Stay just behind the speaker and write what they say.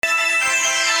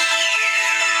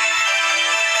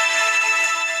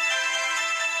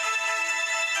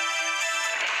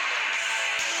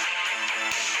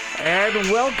And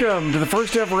welcome to the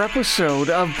first ever episode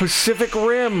of Pacific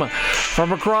Rim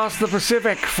from across the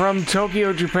Pacific, from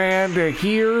Tokyo, Japan to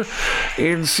here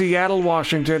in Seattle,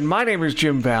 Washington. My name is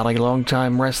Jim Valley,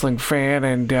 longtime wrestling fan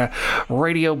and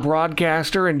radio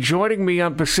broadcaster, and joining me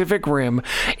on Pacific Rim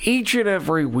each and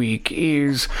every week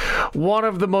is one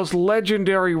of the most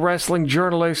legendary wrestling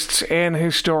journalists and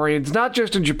historians, not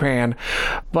just in Japan,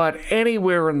 but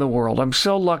anywhere in the world. I'm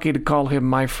so lucky to call him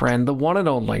my friend, the one and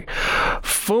only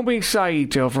Fumi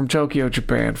Saito from Tokyo,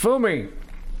 Japan. Fumi.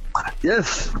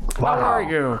 Yes. Wow. How are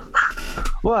you?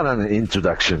 What an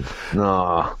introduction.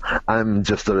 No, I'm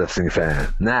just a wrestling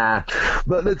fan. Nah,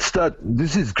 but let's start.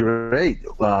 This is great.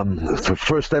 The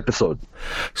first episode.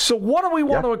 So what do we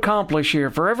want to accomplish here?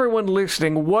 For everyone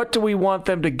listening, what do we want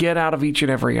them to get out of each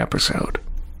and every episode?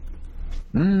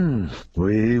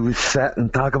 We sat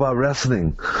and talk about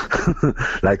wrestling.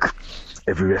 Like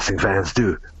every wrestling fans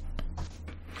do.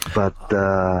 But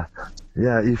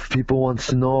if people want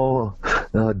to know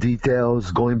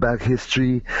details, going back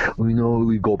history,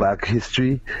 we go back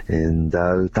history and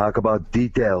talk about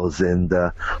details, and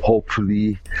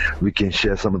hopefully we can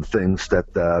share some of the things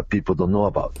that people don't know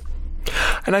about.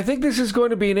 And I think this is going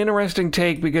to be an interesting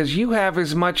take because you have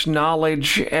as much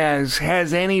knowledge as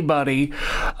has anybody.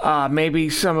 Maybe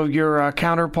some of your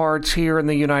counterparts here in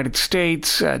the United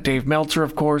States, Dave Meltzer,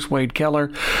 of course, Wade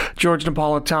Keller, George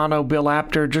Napolitano, Bill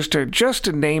Apter, just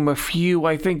to name a few.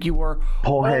 I think you were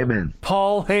Paul Heyman.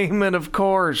 Paul Heyman, of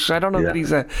course. I don't know that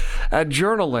he's a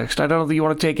journalist. I don't know that you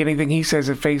want to take anything he says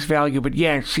at face value, but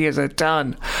yes, he has a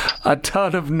ton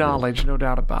of knowledge, no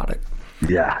doubt about it.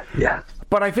 Yeah.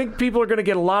 But I think people are going to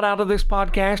get a lot out of this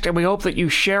podcast, and we hope that you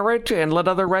share it and let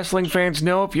other wrestling fans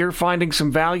know if you're finding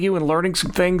some value and learning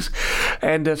some things.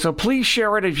 And so please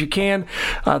share it if you can.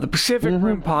 The Pacific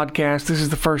Rim podcast, this is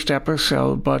the first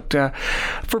episode. But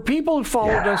for people who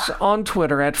followed us on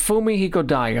Twitter at Fumihiko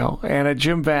Dayo and at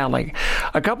Jim Valley,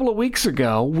 a couple of weeks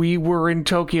ago, we were in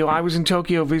Tokyo. I was in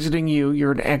Tokyo visiting you.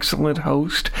 You're an excellent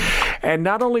host. And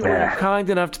not only were you kind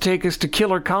enough to take us to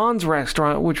Killer Khan's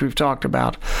restaurant, which we've talked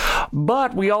about,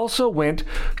 but we also went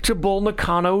to Bull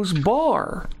Nakano's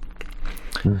bar.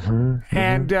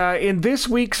 And in this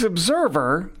week's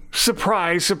Observer,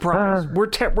 surprise, we're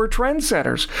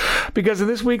trendsetters. Because in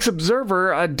this week's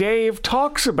Observer, Dave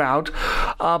talks about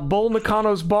Bull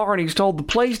Nakano's bar, and he's told the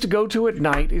place to go to at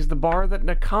night is the bar that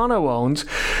Nakano owns.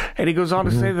 And he goes on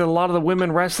to say that a lot of the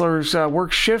women wrestlers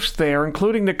work shifts there,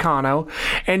 including Nakano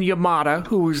and Yamada,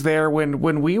 who was there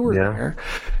when we were there.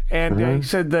 And he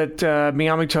said that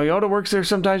Miyami Toyota works there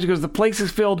sometimes. He goes, the place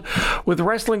is filled with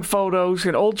wrestling photos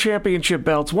and old championship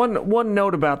belts. One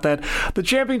note about that, the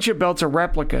championship belts are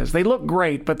replicas. They look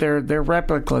great, but they're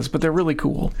replicas, but they're really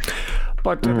cool.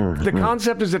 But the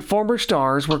concept is that former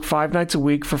stars work 5 nights a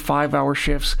week for 5-hour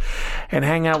shifts and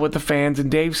hang out with the fans.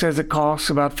 And Dave says it costs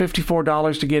about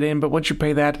 $54 to get in, but once you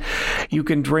pay that, you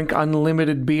can drink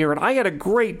unlimited beer. And I had a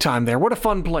great time there. What a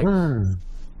fun place.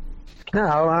 No,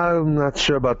 I'm not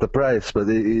sure about the price, but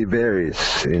it varies.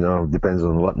 Depends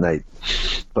on what night.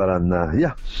 But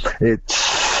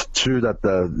it's true that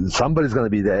somebody's going to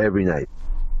be there every night.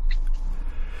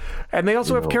 And they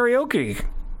also have karaoke.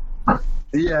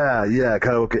 Yeah,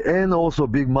 karaoke, and also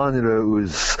Big Monitor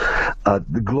was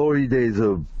the glory days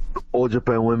of All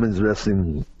Japan Women's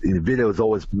Wrestling. Videos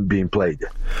always being played.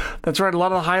 That's right. A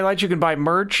lot of the highlights. You can buy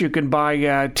merch. You can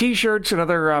buy T-shirts and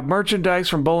other merchandise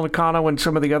from Bull Nakano and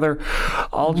some of the other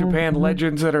All Japan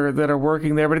legends that are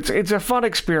working there. But it's a fun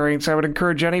experience. I would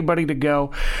encourage anybody to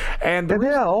go. And they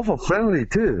are awful friendly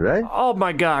too, right? Oh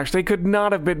my gosh, they could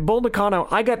not have been. Bull Nakano.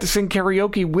 I got to sing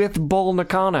karaoke with Bull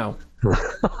Nakano.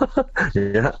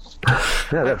 Yeah,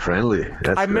 they're friendly.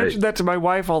 I mentioned that to my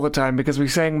wife all the time because we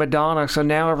sang Madonna. So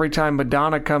now every time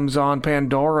Madonna comes on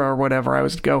Pandora or whatever, I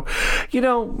would go,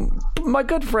 my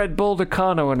good friend Bull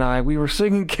Nakano and I, we were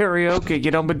singing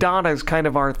karaoke. Madonna is kind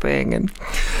of our thing, and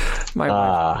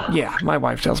my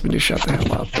wife tells me to shut the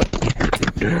hell up.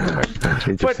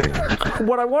 But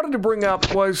what I wanted to bring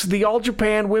up was the All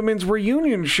Japan Women's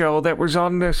Reunion show that was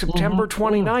on September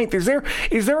 29th.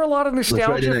 Is there a lot of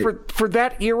nostalgia for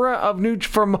that era of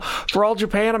for All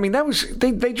Japan? I mean, that was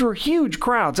they drew huge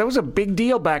crowds. That was a big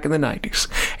deal back in the 90s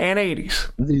and 80s.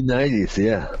 The 90s,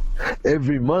 yeah.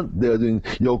 Every month they're doing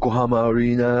Yokohama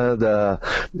Arena, the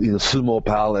Sumo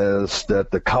Palace, the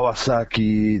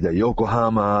Kawasaki, the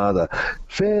Yokohama, the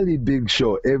fairly big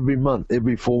show every month,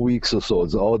 every 4 weeks or so.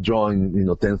 It's all drawing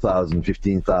 10,000,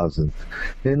 15,000.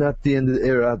 And at the end of the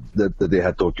era, that they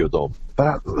had Tokyo Dome.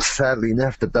 But sadly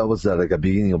enough, that was like a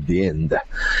beginning of the end.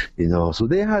 So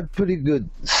they had pretty good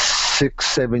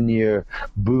 6-7 year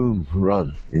boom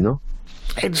run.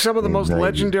 And some of the most 90s.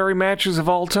 legendary matches of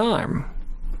all time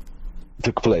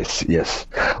took place. Yes.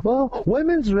 Well,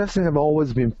 women's wrestling have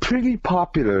always been pretty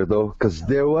popular though, because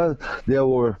there were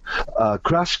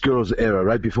Crush Girls era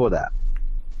right before that,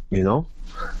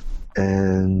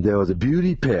 and there was a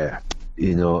Beauty Pair,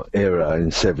 era in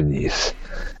the 70s.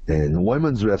 And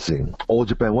women's wrestling, All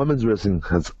Japan Women's Wrestling,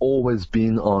 has always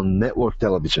been on network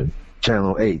television,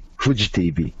 Channel 8, Fuji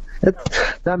TV.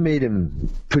 That made him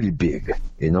pretty big,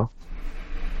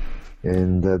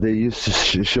 And they used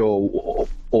to show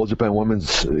All Japan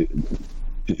Women's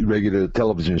regular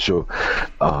television show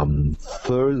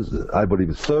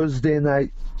Thursday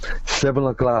night, 7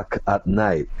 o'clock at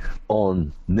night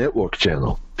on network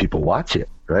channel. People watch it,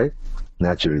 right?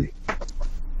 Naturally.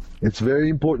 It's very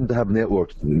important to have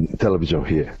network television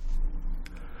here.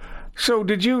 So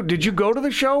did you go to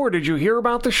the show, or did you hear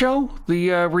about the show,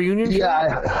 the reunion show?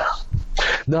 Yeah,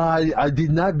 I did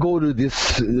not go to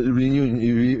this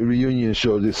reunion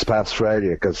show this past Friday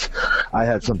because I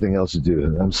had something else to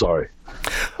do. I'm sorry.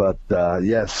 But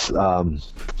yes,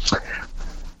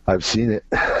 I've seen it.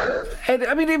 And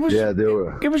I mean, it was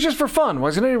just for fun,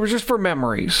 wasn't it? It was just for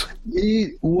memories.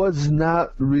 It was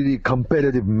not really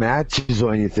competitive matches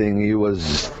or anything. It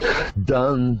was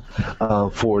done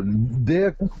for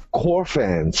their core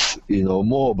fans,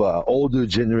 more of older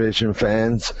generation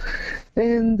fans,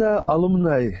 and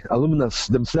alumnus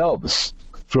themselves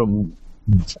from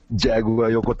Jaguar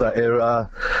Yokota era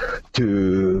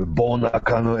to Bon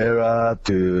Nakano era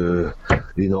to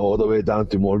all the way down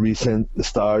to more recent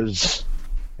stars.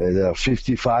 There are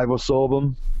 55 or so of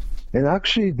them, and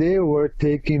actually they were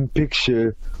taking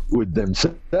picture with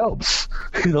themselves,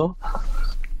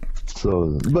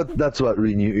 So, but that's what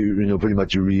pretty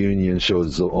much a reunion show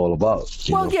is all about.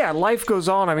 Well, yeah, life goes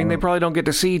on. I mean, they probably don't get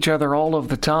to see each other all of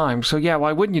the time. So, yeah,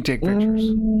 why wouldn't you take pictures?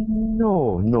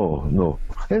 No.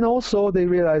 And also, they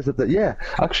realized that,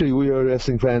 actually, we are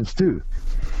wrestling fans too.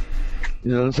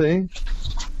 You know what I'm saying?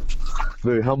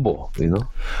 Very humble,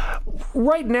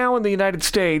 Right now in the United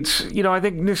States, I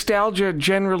think nostalgia,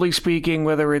 generally speaking,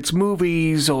 whether it's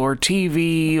movies or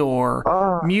TV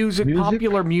or music,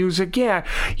 popular music,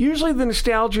 usually the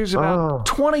nostalgia is about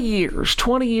 20 years.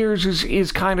 20 years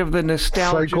is kind of the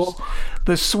nostalgia,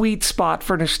 the sweet spot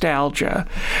for nostalgia.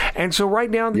 And so right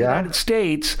now in the United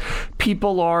States,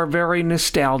 people are very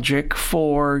nostalgic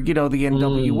for, the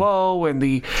NWO and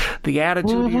the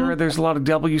Attitude Era. There's a lot of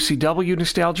WCW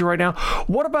nostalgia right now.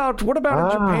 What about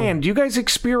in Japan? Do you guys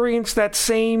experience that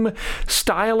same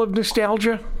style of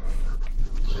nostalgia?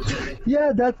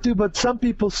 Yeah, that too. But some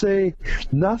people say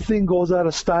nothing goes out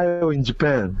of style in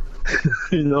Japan.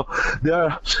 There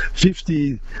are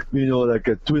 50, like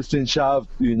a twist and shout,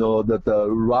 that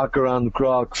rock around the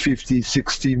clock, 50,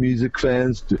 60 music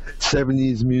fans,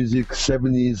 70s music,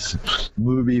 70s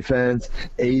movie fans,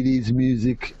 80s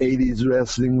music, 80s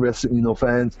wrestling,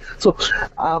 fans. So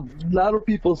a lot of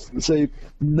people say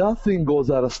nothing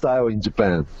goes out of style in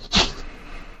Japan.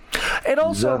 And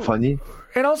also, is that funny?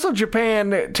 And also,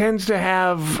 Japan tends to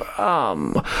have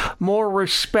more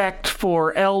respect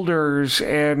for elders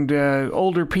and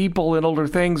older people and older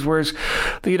things, whereas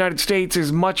the United States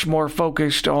is much more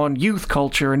focused on youth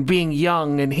culture and being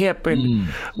young and hip. And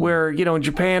where, in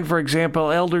Japan, for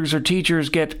example, elders or teachers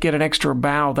get an extra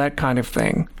bow, that kind of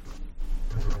thing.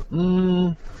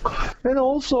 And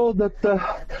also that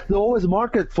they always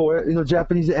market for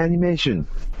Japanese animation.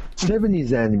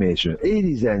 70s animation,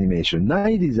 80s animation,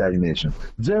 90s animation,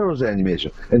 Zero's animation,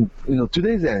 and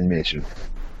today's animation.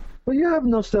 But you have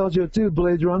nostalgia too.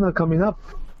 Blade Runner coming up.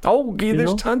 Oh,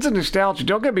 there's tons of nostalgia.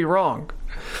 Don't get me wrong.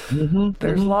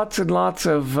 There's lots and lots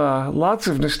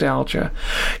of nostalgia.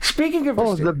 Speaking of,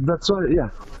 that's right. Yeah.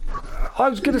 I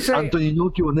was going to say, Anthony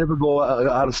Inoki will never go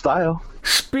out of style.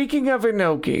 Speaking of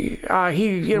Inoki,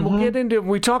 we'll get into.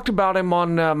 We talked about him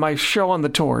on my show on the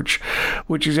Torch,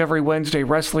 which is every Wednesday,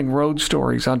 Wrestling Road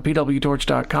Stories on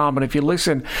pwtorch.com. And if you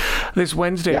listen this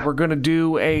Wednesday, we're going to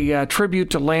do a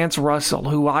tribute to Lance Russell,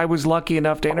 who I was lucky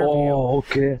enough to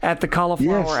interview at the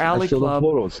Cauliflower Alley Club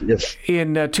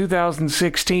in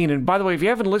 2016. And by the way, if you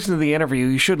haven't listened to the interview,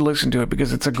 you should listen to it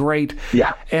because it's a great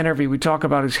interview. We talk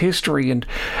about his history and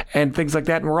things like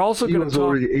that. And we're also going to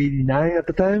talk. He was already 89 at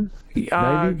the time.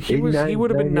 90, he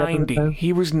would have been 90.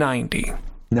 He was 90.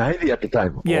 90 at the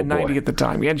time. Yeah, 90 at the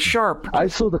time. And Sharp. I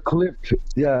saw the clip.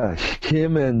 Yeah,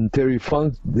 him and Terry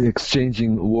Funk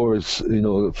exchanging wars,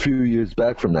 a few years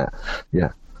back from that.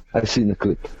 Yeah, I've seen the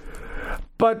clip.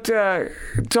 But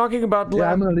talking about...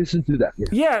 I'm going to listen to that.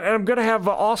 Yeah, and I'm going to have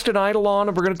Austin Idol on,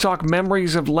 and we're going to talk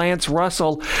memories of Lance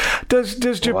Russell. Does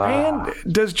Japan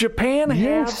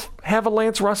have a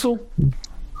Lance Russell?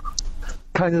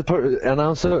 kind of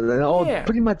announcer. They all Yeah.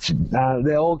 pretty much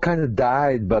they all kind of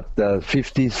died. But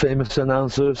 50s famous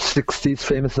announcer, 60s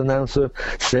famous announcer,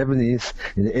 70s,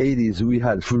 in the 80s we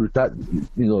had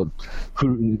Ichiro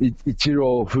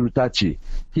Furutachi.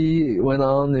 He went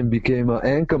on and became an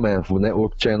anchorman for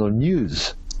Network Channel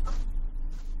News.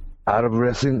 Out of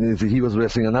wrestling, he was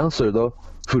wrestling announcer though.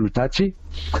 Ichiro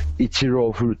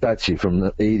Furutachi from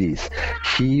the 80s.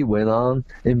 He went on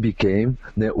and became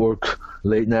network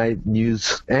late night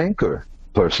news anchor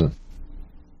person.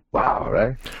 Wow,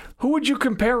 right? Who would you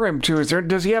compare him to?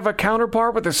 Does he have a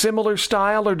counterpart with a similar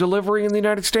style or delivery in the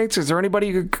United States? Is there anybody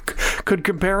you could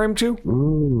compare him to?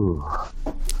 Ooh.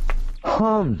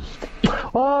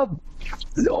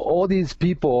 All these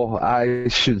people, I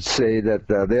should say that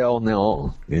they're on their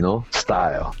own,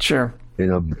 style. Sure.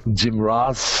 Jim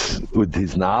Ross, with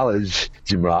his knowledge,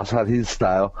 Jim Ross had his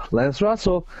style. Lance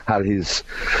Russell had his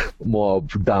more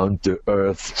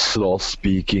down-to-earth,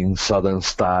 slow-speaking Southern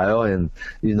style. And,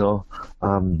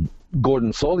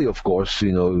 Gordon Soley, of course,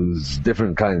 is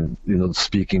different kind,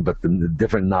 speaking, but the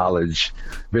different knowledge,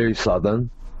 very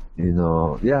Southern.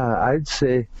 I'd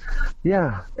say,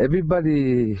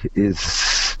 everybody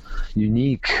is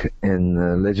unique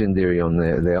and legendary on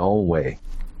their own way.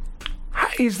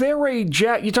 Is there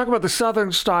you talk about the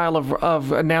Southern style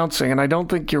of announcing, and I don't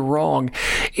think you're wrong.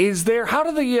 How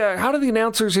do the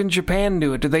announcers in Japan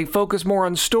do it? Do they focus more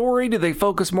on story? Do they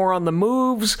focus more on the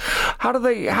moves? How do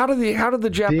the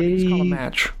Japanese call a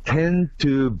match? Tend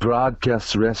to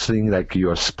broadcast wrestling like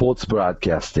your sports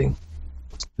broadcasting.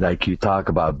 Like you talk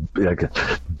about like a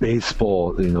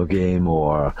baseball, game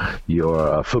or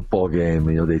your football game,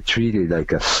 they treat it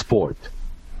like a sport,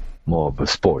 more of a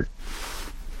sport.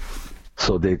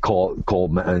 So they call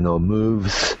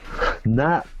moves,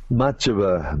 not much of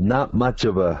a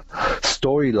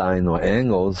storyline or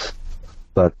angles,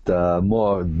 but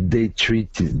more they treat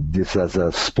this as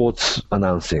a sports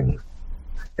announcing.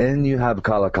 And you have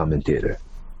color commentator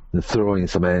throwing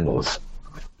some angles,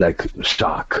 like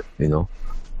shock,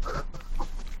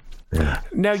 Yeah.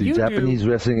 Now See, Japanese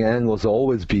wrestling angles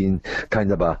always been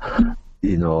kind of a,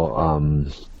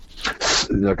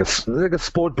 like a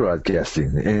sport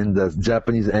broadcasting, and the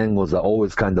Japanese angles are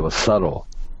always kind of a subtle,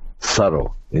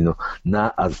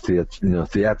 not as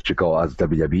theatrical as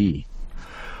WWE.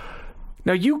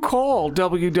 Now you call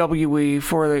WWE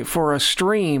for a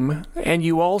stream, and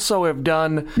you also have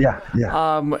done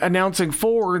announcing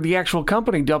for the actual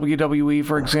company WWE.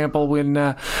 For example, when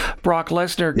Brock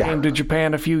Lesnar came to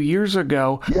Japan a few years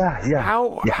ago.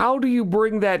 How do you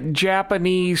bring that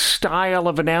Japanese style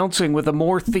of announcing with a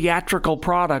more theatrical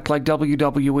product like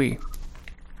WWE?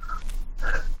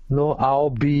 No, I'll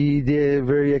be the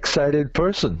very excited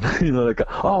person, like,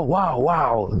 oh,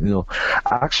 wow.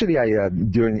 Actually, I,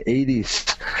 during the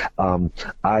 80s,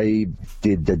 I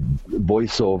did the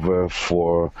voiceover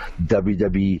for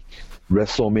WWE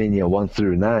WrestleMania 1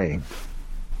 through 9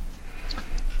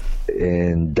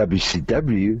 and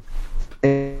WCW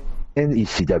and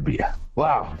ECW.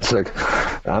 Wow. It's like,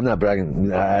 I'm not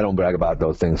bragging. I don't brag about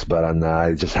those things, but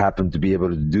I just happened to be able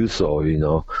to do so,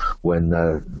 when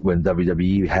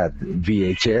WWE had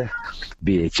VHS,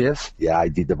 I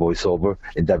did the voiceover,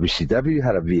 and WCW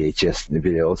had a VHS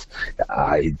videos,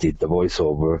 I did the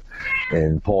voiceover,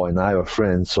 and Paul and I were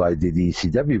friends, so I did the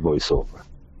ECW voiceover.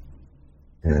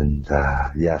 And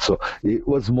so it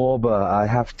was more of I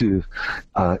have to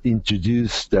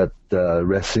introduce that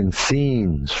wrestling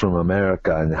scenes from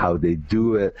America and how they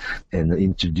do it, and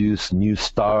introduce new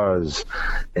stars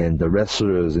and the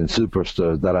wrestlers and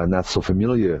superstars that are not so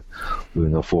familiar,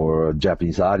 for a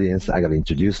Japanese audience. I got to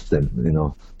introduce them,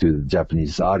 to the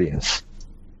Japanese audience.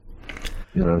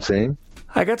 You know what I'm saying?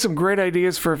 I got some great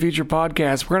ideas for a future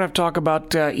podcast. We're going to have to talk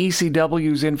about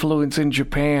ECW's influence in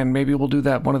Japan. Maybe we'll do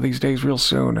that one of these days real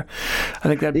soon. I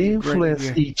think that'd be influence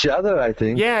each other, I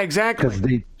think. Yeah, exactly. Because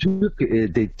they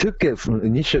took it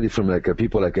initially from like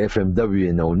people like FMW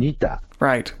and Onita.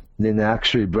 Right. Then they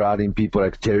actually brought in people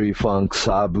like Terry Funk,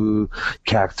 Sabu,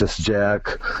 Cactus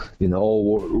Jack,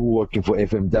 all working for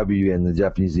FMW and the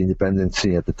Japanese independent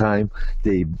scene at the time.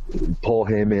 Paul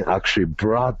Heyman actually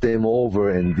brought them over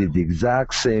and did the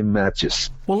exact same matches.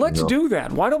 Well, let's do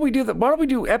that. Why don't we do that? Why don't we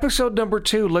do episode number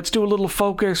 2? Let's do a little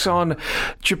focus on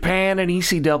Japan and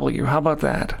ECW. How about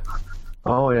that?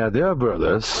 Oh, yeah, they're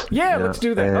brothers. Yeah, let's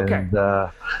do that. Okay.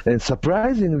 And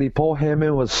surprisingly, Paul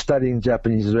Heyman was studying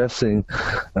Japanese wrestling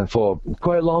for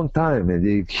quite a long time,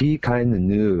 and he kind of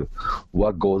knew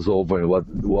what goes over and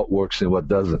what works and what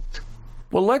doesn't.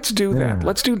 Well, let's do that.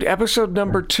 Let's do episode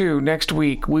number 2 next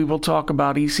week. We will talk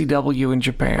about ECW in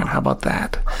Japan. How about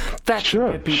that? That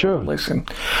should get people to listen.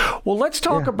 Well, let's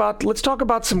talk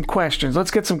about some questions.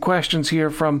 Let's get some questions here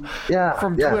from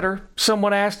Twitter.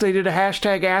 Someone asked, they did a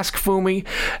hashtag Ask Fumi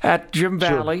at Jim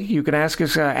Valley. You can ask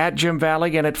us at Jim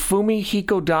Valley and at Fumi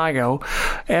Hikodayo,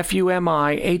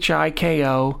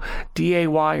 FUMIHIKODAYO,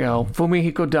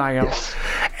 Fumi Hikodayo. Yes.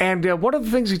 And one of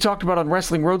the things he talked about on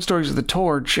Wrestling Road Stories of the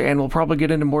Torch, and we'll probably get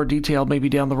into more detail maybe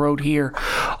down the road here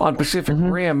on Pacific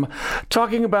Rim,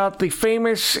 talking about the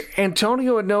famous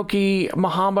Antonio Inoki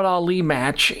Muhammad Ali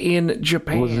match in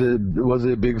Japan. Was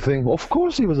it a big thing? Of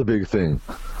course it was a big thing.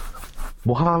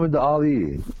 Muhammad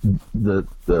Ali, the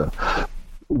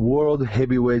world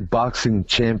heavyweight boxing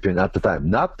champion at the time,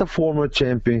 not the former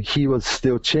champion, he was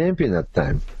still champion at the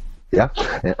time. Yeah,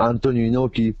 and Antonio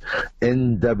Inoki,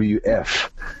 NWF,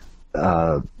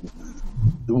 that's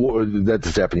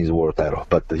the Japanese world title,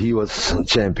 but he was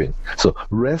champion. So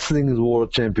wrestling is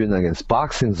world champion against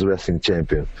boxing is wrestling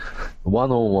champion,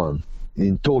 1-on-1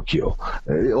 in Tokyo.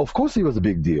 Of course, it was a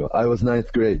big deal. I was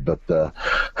 9th grade, but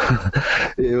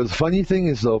it was funny thing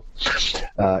is though,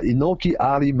 Inoki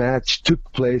Ali match took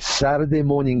place Saturday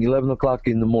morning, 11 o'clock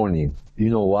in the morning. You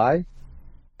know why?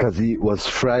 Because it was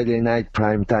Friday night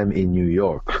prime time in New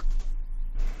York.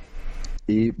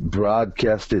 He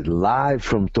broadcasted live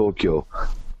from Tokyo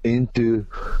into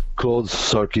closed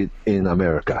circuit in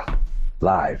America.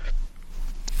 Live.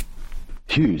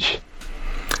 Huge.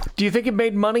 Do you think it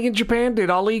made money in Japan?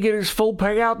 Did Ali get his full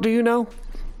payout? Do you know?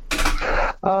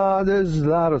 There's a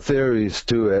lot of theories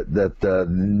to it that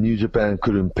New Japan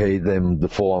couldn't pay them the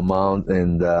full amount,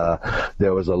 and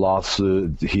there was a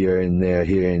lawsuit here and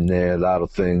there, a lot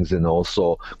of things, and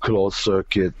also closed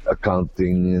circuit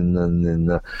accounting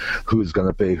and who's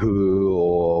gonna pay who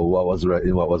or what was right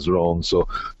and what was wrong. So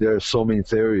there are so many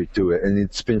theories to it, and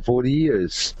it's been 40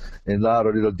 years, and a lot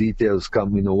of little details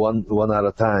come, one at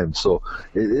a time. So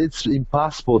it's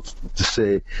impossible to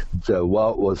say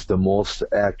what was the most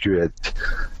accurate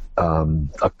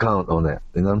account on it.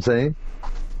 You know what I'm saying?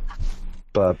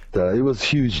 But it was a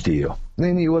huge deal.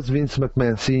 Then it was Vince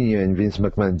McMahon Sr. and Vince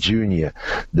McMahon Jr.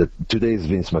 Today's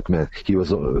Vince McMahon. He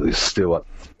was still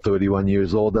 31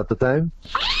 years old at the time,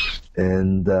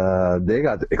 and they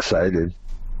got excited.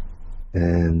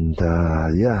 And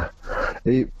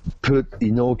they put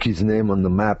Inoki's name on the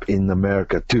map in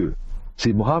America too.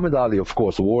 See, Muhammad Ali, of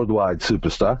course, worldwide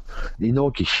superstar.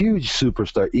 Inoki, huge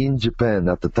superstar in Japan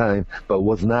at the time, but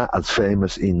was not as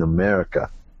famous in America.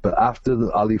 But after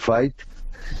the Ali fight,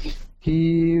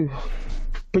 he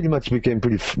pretty much became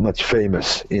pretty much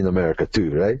famous in America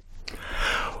too, right?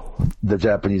 The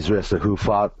Japanese wrestler who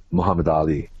fought Muhammad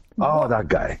Ali. Oh, that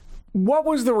guy. What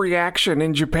was the reaction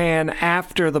in Japan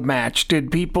after the match? Did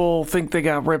people think they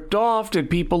got ripped off? Did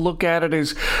people look at it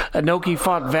as Inoki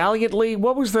fought valiantly?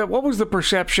 What was the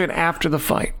perception after the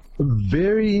fight?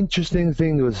 Very interesting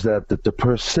thing was that the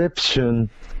perception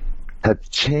had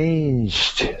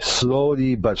changed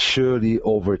slowly but surely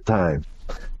over time.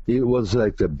 It was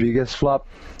like the biggest flop,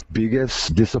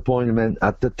 biggest disappointment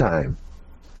at the time.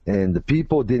 And the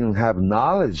people didn't have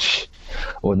knowledge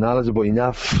or knowledgeable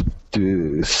enough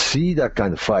to see that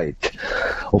kind of fight.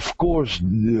 Of course,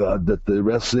 that the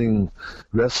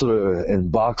wrestler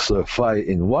and boxer fight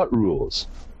in what rules?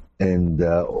 And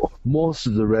most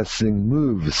of the wrestling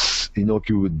moves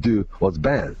Inoki would do was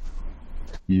banned.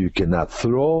 You cannot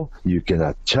throw, you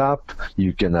cannot chop,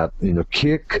 you cannot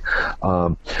kick.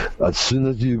 As soon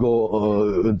as you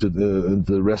go into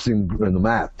the wrestling on the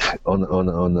mat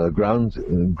on the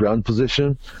ground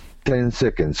position, 10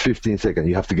 seconds, 15 seconds,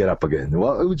 you have to get up again.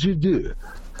 What would you do?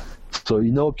 So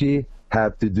Inoki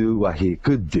had to do what he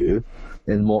could do,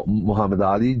 and Muhammad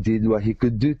Ali did what he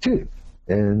could do too.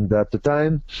 And at the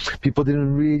time, people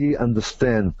didn't really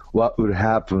understand what would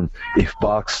happen if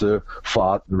boxer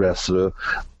fought wrestler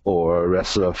or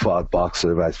wrestler fought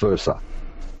boxer, vice versa.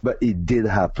 But it did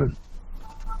happen.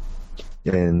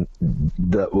 And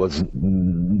that was,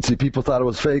 people thought it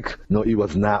was fake. No, it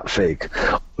was not fake.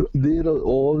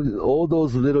 All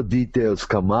those little details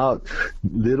come out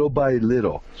little by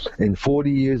little. And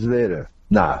 40 years later,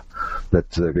 that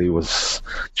it was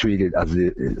treated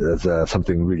as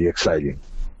something really exciting,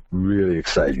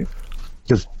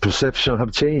 because perception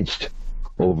have changed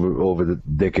over the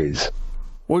decades.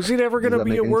 Was it ever going to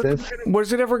be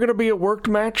a worked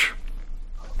match?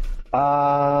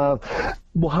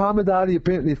 Muhammad Ali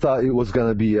apparently thought it was going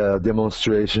to be a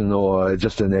demonstration or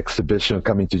just an exhibition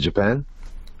coming to Japan.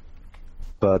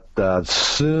 But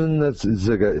soon as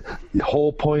the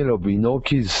whole point of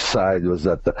Inoki's side was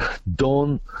that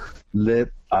don't let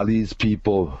Ali's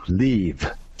people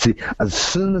leave See, as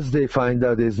soon as they find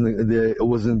out there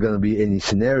wasn't going to be any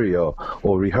scenario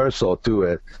or rehearsal to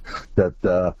it,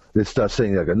 that they start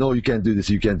saying like, no, you can't do this,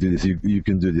 you can't do this, you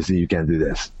can do this, and you can't do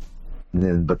this. And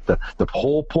then, but the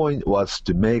whole point was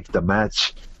to make the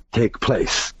match take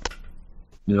place.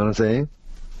 You know what I'm saying?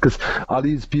 Because all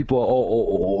these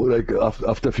people, like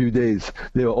after a few days,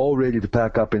 they were all ready to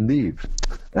pack up and leave.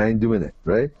 I ain't doing it,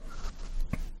 right?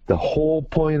 The whole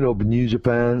point of New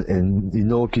Japan and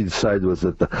Inoki's side was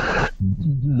that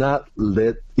not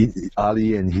let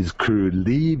Ali and his crew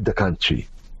leave the country.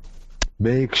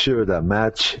 Make sure that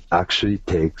match actually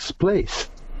takes place.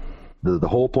 The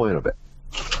whole point of it.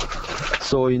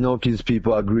 So Inoki's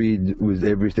people agreed with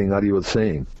everything Ali was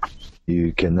saying.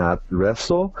 You cannot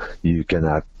wrestle, you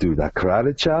cannot do the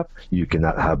karate chop, you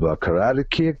cannot have a karate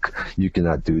kick, you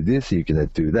cannot do this, you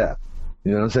cannot do that.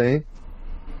 You know what I'm saying?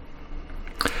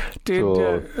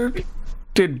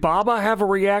 Did Baba have a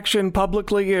reaction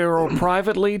publicly or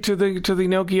privately to the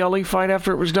Inoki Ali fight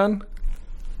after it was done?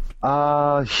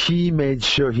 He made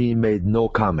sure he made no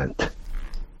comment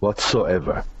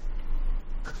whatsoever.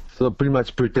 So pretty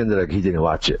much pretended like he didn't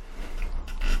watch it.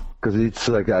 Because it's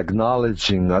like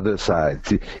acknowledging other sides.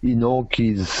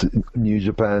 Inoki's New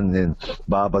Japan and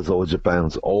Baba's All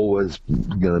Japan's always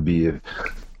going to be a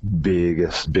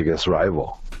biggest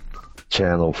rival.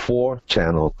 Channel 4,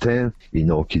 Channel 10,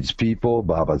 Inoki's people,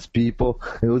 Baba's people.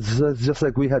 It was just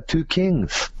like we had two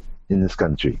kings in this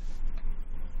country.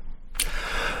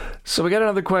 So we got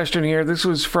another question here. This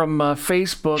was from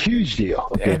Facebook. Huge deal.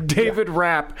 Okay. David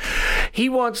Rapp. He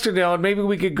wants to know, and maybe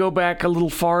we could go back a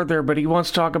little farther, but he wants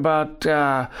to talk about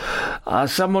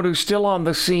someone who's still on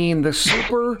the scene, the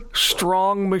Super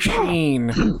Strong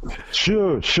Machine.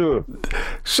 Sure.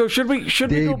 So should we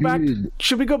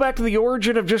go back to the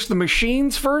origin of just the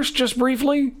machines first, just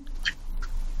briefly?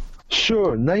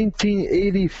 Sure.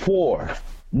 1984.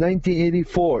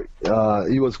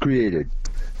 It was created.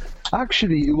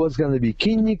 Actually, it was going to be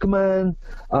Kinnikuman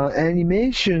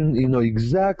animation,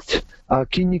 exact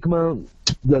Kinnikuman,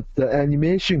 the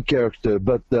animation character,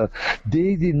 but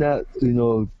they did not,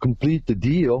 complete the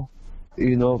deal.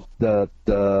 That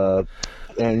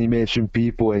animation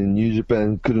people in New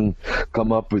Japan couldn't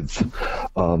come up with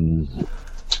the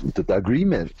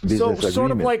agreement. So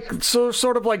sort of like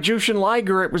Jushin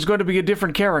Liger, it was going to be a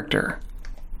different character.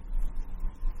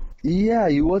 Yeah,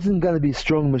 it wasn't going to be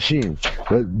Strong Machine.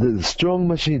 The Strong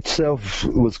Machine itself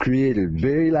was created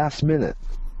very last minute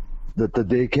that the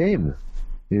day came,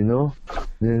 and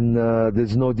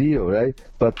there's no deal, right?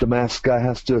 But the masked guy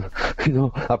has to,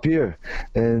 appear.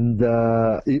 And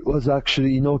it was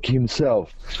actually Inoki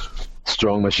himself,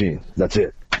 Strong Machine. That's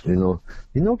it,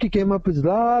 Inoki came up with a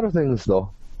lot of things, though.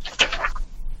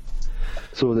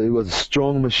 So it was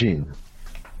Strong Machine.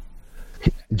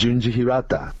 Junji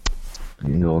Hirata.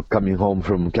 Coming home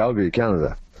from Calgary,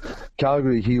 Canada.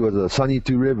 Calgary, he was a Sunny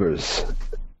Two Rivers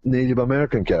Native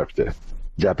American character.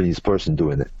 Japanese person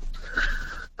doing it.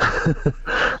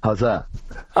 How's that?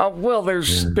 Well,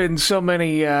 there's been so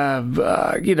many,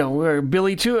 Billy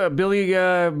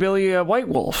White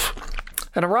Wolf.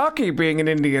 And Iraqi being an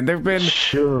Indian. There've been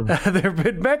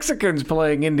Mexicans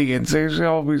playing Indians. There's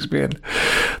just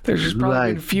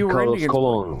probably been fewer Carlos Indians.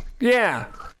 Colon. Yeah,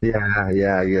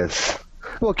 I guess.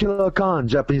 Well, Killer Khan,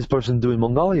 Japanese person doing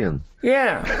Mongolian.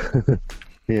 Yeah.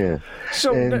 Yeah.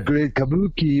 And Great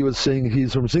Kabuki was saying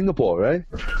he's from Singapore, right?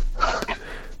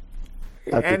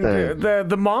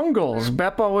 The Mongols,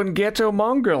 Beppo and Ghetto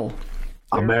Mongol.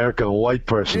 American white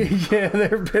person. Yeah, there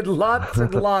have been lots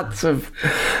and lots of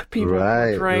people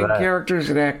portraying characters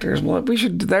and actors. Well, we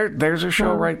should. There's a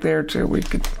show right there too. We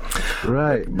could.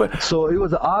 Right. But so it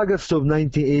was August of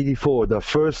 1984. The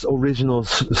first original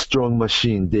Strong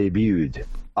Machine debuted.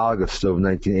 August of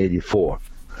 1984.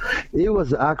 It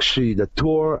was actually the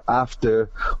tour after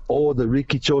all the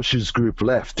Riki Choshu's group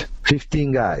left.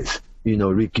 15 guys.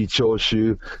 Riki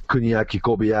Choshu, Kuniaki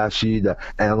Kobayashi, the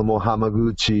Animal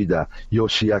Hamaguchi, the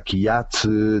Yoshiaki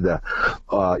Yatsu,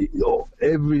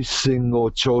 every single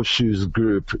Choshu's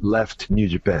group left New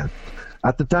Japan.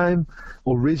 At the time,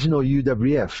 original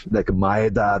UWF, like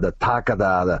Maeda, the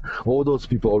Takada, all those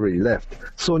people already left.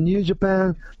 So New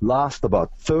Japan lost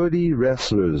about 30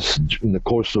 wrestlers in the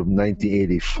course of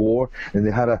 1984, and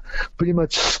they had a pretty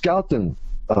much scouting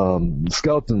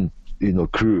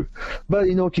crew. But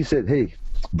Inoki said, hey,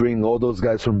 bring all those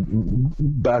guys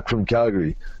back from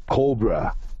Calgary.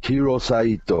 Cobra, Hiro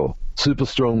Saito, Super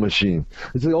Strong Machine.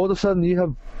 It's like all of a sudden you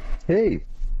have, hey,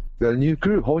 got a new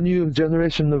crew, whole new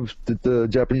generation of the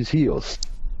Japanese heels.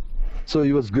 So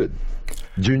it was good.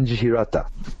 Junji Hirata.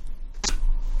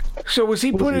 So was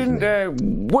he put in?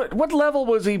 What level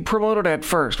was he promoted at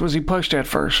first? Was he pushed at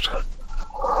first?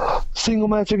 Single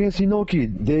match against Inoki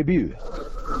debut.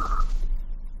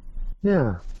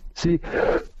 Yeah. See,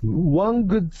 one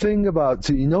good thing about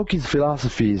Inoki's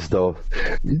philosophies, though,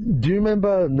 do you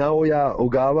remember Naoya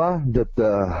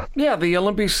Ogawa? Yeah, the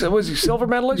Olympic, was he silver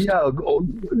medalist? Yeah,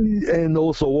 and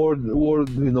also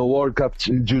World Cup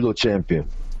judo champion.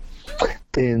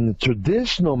 In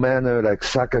traditional manner, like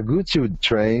Sakaguchi would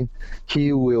train,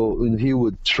 he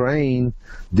would train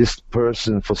this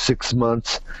person for 6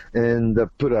 months and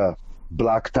put a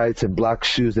black tights and black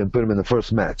shoes and put him in the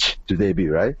first match to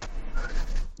debut, right?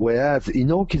 Whereas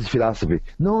Inoki's philosophy,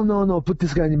 no, put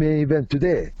this guy in the main event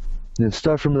today, and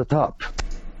start from the top,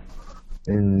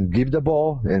 and give the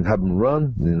ball and have him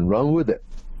run and run with it.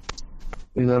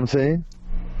 You know what I'm saying?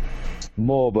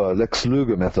 More of a Lex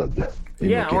Luger method.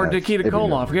 Yeah, or Nikita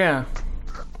Koloff, yeah.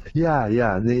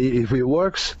 Yeah. If it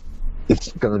works,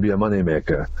 it's going to be a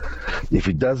moneymaker. If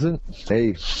it doesn't,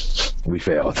 hey, we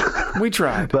failed. We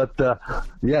tried. But,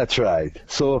 tried.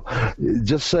 So,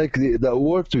 just like that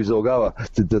worked with Ogawa,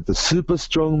 the super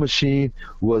strong machine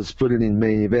was put in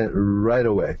main event right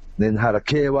away. Then had a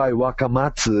KY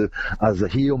Wakamatsu as a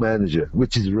heel manager,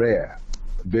 which is rare.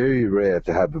 Very rare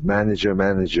to have a manager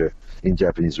in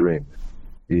Japanese ring.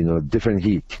 Different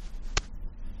heat.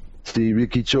 See,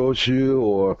 Riki Choshu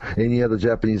or any other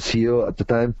Japanese heel at the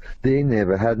time, they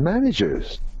never had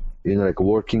managers. Like a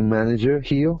working manager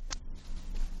heel.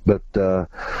 But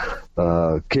KY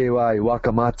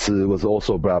Wakamatsu was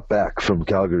also brought back from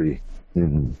Calgary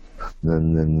and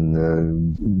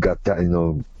got that,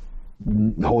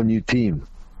 whole new team.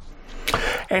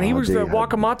 And he was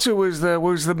Wakamatsu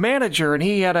was the manager, and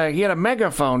he had a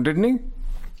megaphone, didn't he?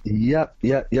 Yep.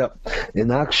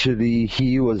 And actually,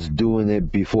 he was doing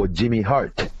it before Jimmy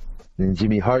Hart. And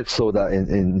Jimmy Hart saw that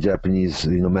in Japanese,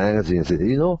 magazine and said,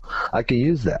 I can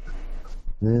use that.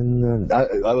 And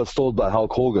I was told by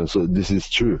Hulk Hogan, so this is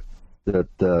true, that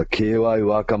KY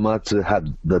Wakamatsu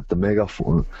had the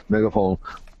megaphone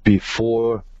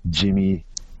before Jimmy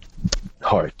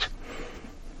Hart.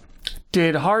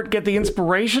 Did Hart get the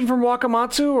inspiration from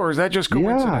Wakamatsu, or is that just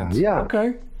coincidence? Yeah.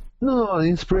 Okay. No,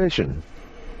 inspiration.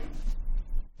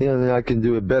 Yeah, I can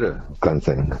do it better, kind of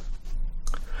thing.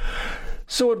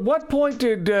 So, at what point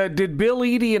did Bill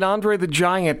Eadie and Andre the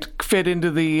Giant fit into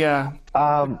the?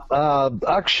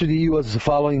 Actually, it was the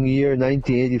following year,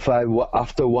 1985.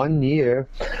 After 1 year,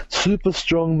 Super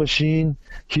Strong Machine,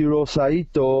 Hiro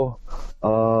Saito,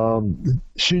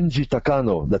 Shunji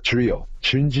Takano, the trio.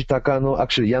 Shunji Takano,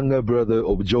 actually younger brother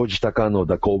of George Takano,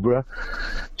 the Cobra.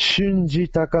 Shunji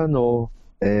Takano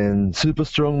and Super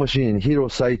Strong Machine, Hiro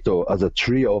Saito as a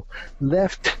trio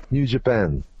left New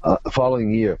Japan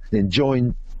following year and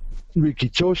joined Riki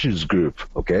Choshu's group,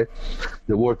 okay?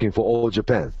 They're working for All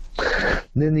Japan.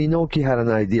 Then Inoki had an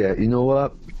idea, you know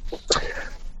what?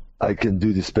 I can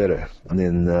do this better. And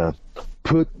then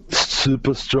put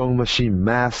Super Strong Machine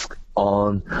mask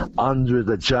on Andre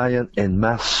the Giant and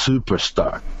Masked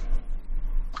Superstar.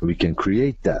 We can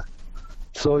create that.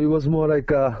 So it was more like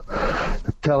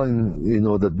telling,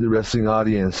 the wrestling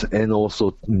audience and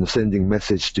also sending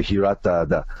message to Hirata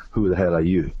that who the hell are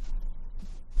you?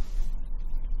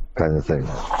 Kind of thing.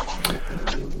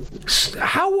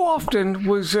 How often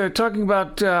was talking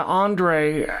about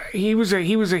Andre? He was a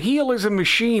heel as a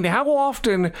machine. How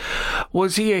often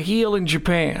was he a heel in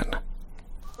Japan?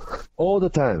 All the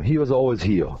time. He was always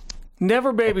heel.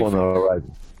 Never babyface.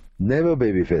 Never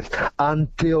babyface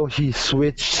until he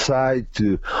switched side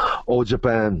to All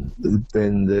Japan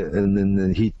and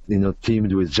then he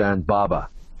teamed with Giant Baba.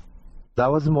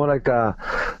 That was more like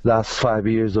last 5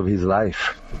 years of his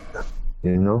life,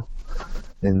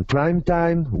 In prime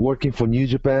time, working for New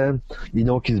Japan,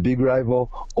 Inoki's big rival,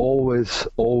 always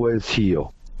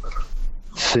heel.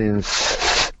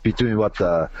 Since between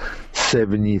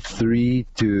 73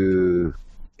 to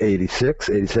 86,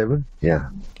 87, yeah.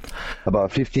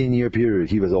 About a 15-year period,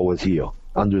 he was always heel,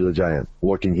 Andre the Giant,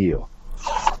 working heel.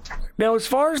 Now, as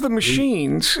far as the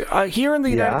machines, here in the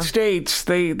United States,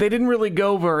 they didn't really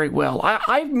go very well.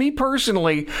 Me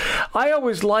personally, I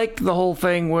always liked the whole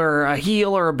thing where a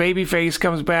heel or a babyface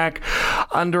comes back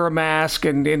under a mask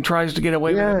and tries to get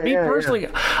away with it. Me personally,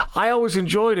 I always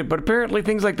enjoyed it, but apparently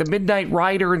things like the Midnight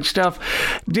Rider and stuff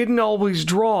didn't always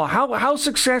draw. How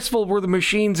successful were the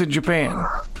machines in Japan?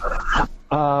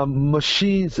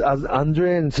 Machines as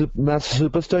Andre and Masked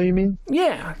Superstar, you mean?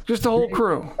 Yeah, just the whole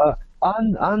crew.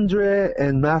 Andre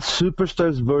and Masked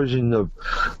Superstar's version of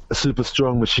Super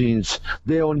Strong Machines,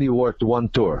 they only worked one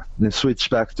tour, then switched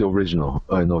back to original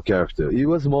character. It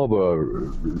was more of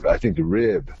a, I think,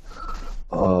 rib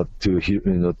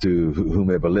to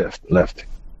whomever left.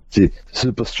 See,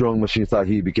 Super Strong Machine thought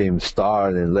he became star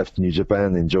and then left New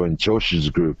Japan and joined Choshu's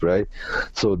group, right?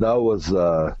 So that was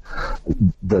the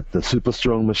Super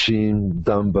Strong Machine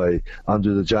done by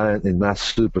Andre the Giant and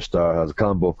Mask Superstar as a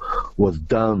combo was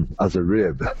done as a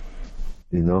rib,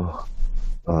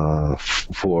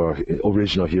 for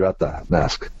original Hirata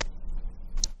mask.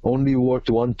 Only worked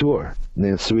one tour, and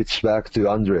then switched back to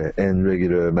Andre and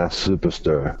regular Mask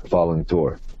Superstar following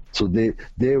tour. So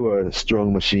they were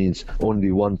Strong Machines only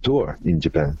one tour in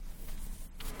Japan.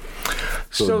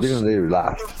 So didn't they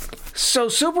laugh? So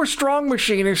Super Strong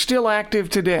Machine is still active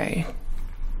today.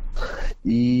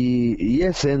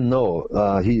 Yes and no.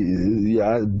 By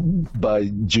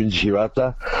Junji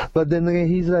Hirata, but then again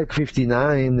he's like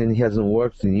 59 and he hasn't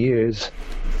worked in years,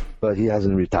 but he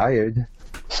hasn't retired.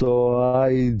 So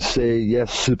I'd say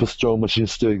yes, Super Strong Machine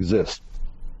still exists.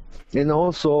 And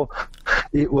also,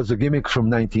 it was a gimmick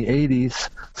from 1980s,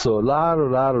 so a lot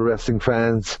of wrestling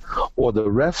fans or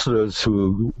the wrestlers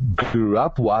who grew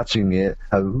up watching it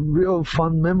have real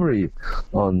fun memory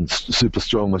on Super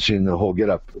Strong Machine, the whole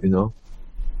get-up,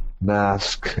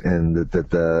 mask and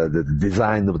the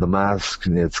design of the mask.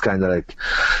 And it's kind of like,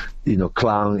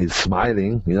 clown is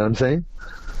smiling, you know what I'm saying?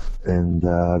 And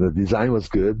the design was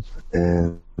good,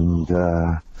 and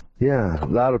yeah, a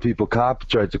lot of people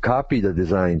tried to copy the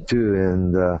design too,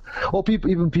 and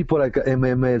people like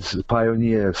MMA's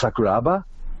pioneer Sakuraba,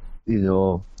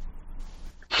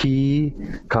 he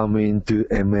come into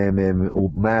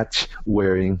MMA match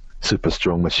wearing Super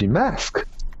Strong Machine mask,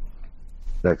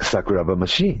 like Sakuraba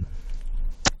machine.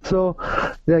 So,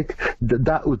 like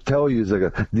that would tell you,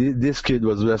 this kid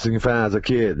was a wrestling fan as a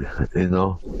kid.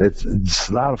 It's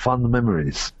a lot of fun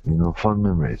memories. Fun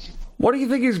memories. What do you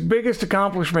think his biggest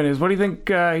accomplishment is? What do you think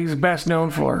he's best known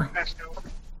for?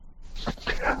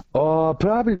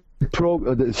 Probably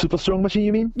the Super Strong Machine,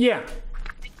 you mean? Yeah.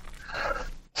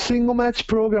 Single match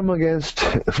program against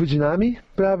Fujinami,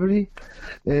 probably.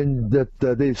 And that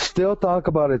they still talk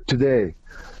about it today.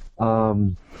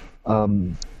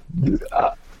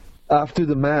 After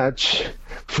the match,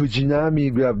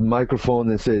 Fujinami grabbed the microphone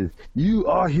and said, "You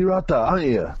are Hirata, aren't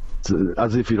you?"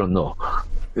 As if you don't know.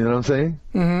 You know what I'm saying?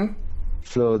 Mm-hmm.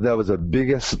 So that was the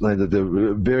biggest line,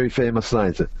 the very famous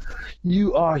line.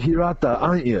 "You are Hirata,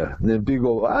 aren't you?" And then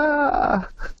people go, "Ah!"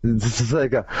 This is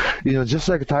like just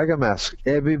like a Tiger Mask.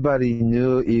 Everybody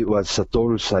knew it was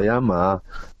Satoru Sayama,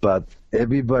 but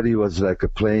everybody was like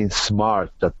playing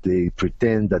smart that they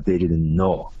pretend that they didn't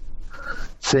know.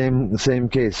 Same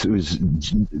case with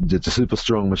the Super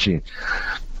Strong Machine.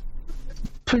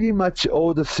 Pretty much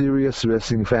all the serious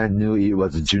wrestling fan knew it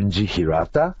was Junji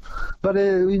Hirata, but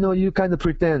you kind of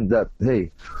pretend that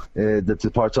that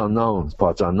the parts unknown,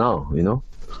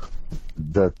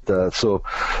 That so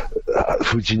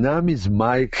Fujinami's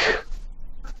mic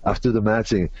after the match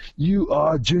saying, "You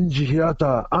are Junji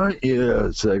Hirata, aren't you?"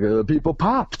 It's like people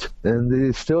popped, and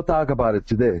they still talk about it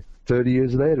today, 30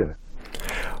 years later.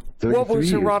 What was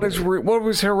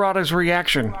Hirata's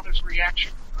reaction?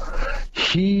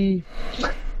 He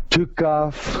took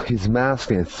off his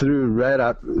mask and threw right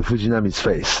at Fujinami's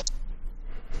face.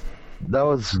 That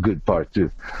was a good part too.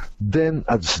 Then,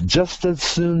 just as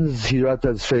soon as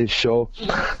Hirata's face showed,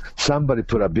 somebody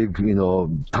put a big,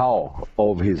 towel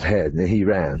over his head, and he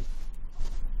ran.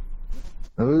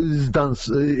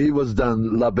 It was done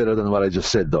a lot better than what I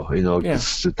just said, though.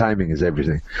 The timing is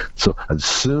everything. So as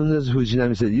soon as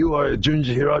Fujinami said, "You are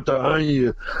Junji Hirata, aren't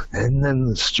you?" and then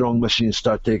the Strong Machine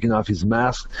start taking off his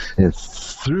mask and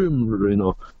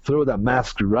throw that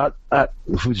mask right at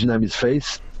Fujinami's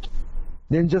face.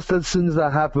 Then just as soon as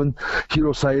that happened,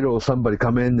 Hiro Saito or somebody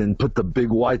come in and put the big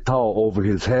white towel over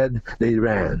his head. They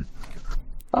ran.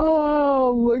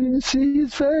 "Oh, I didn't see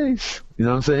his face." You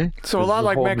know what I'm saying? So a lot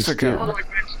like Mexico.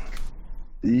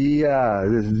 Yeah,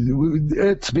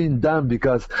 it's been done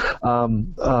because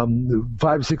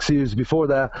 5-6 years before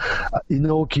that,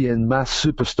 Inoki and Mask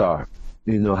Superstar,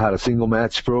 had a single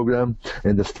match program,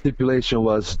 and the stipulation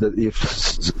was that if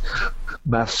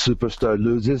Mask Superstar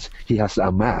loses, he has to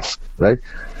unmask, right?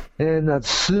 And as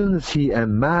soon as he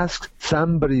unmasked,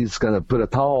 somebody's going to put a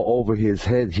towel over his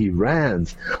head. He ran.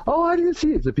 "Oh, I didn't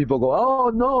see it." The people go,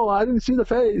 "Oh, no, I didn't see the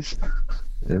face."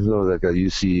 And so you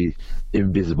see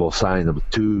invisible sign of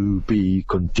 "to be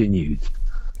continued."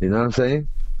 You know what I'm saying?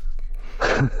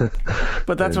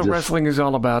 But that's what wrestling is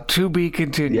all about. To be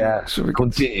continued. Yeah,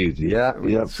 continued. Yeah.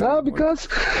 Because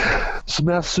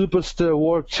Mask Superstar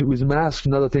worked with Mask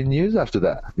another 10 years after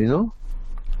that,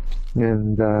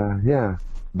 And,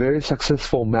 very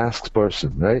successful masked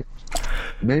person, right?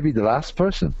 Maybe the last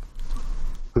person.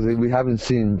 because we haven't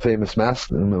seen famous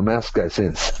mask guy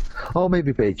since. Oh,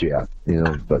 maybe Patriot,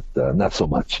 but not so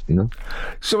much,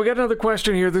 So we got another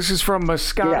question here. This is from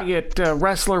Scotty at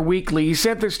Wrestler Weekly. He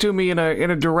sent this to me in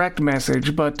a direct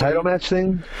message, but title match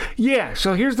thing. Yeah.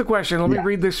 So here's the question. Let me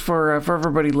read this for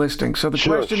everybody listening. So the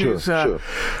question is,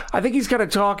 I think he's kind of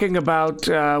talking about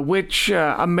which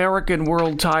American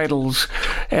world titles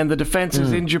and the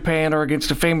defenses in Japan or against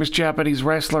a famous Japanese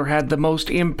wrestler had the most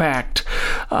impact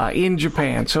in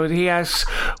Japan. So he asks,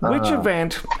 which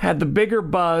event had the bigger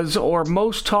buzz or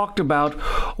most talked about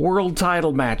world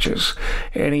title matches?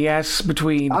 And he asks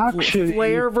between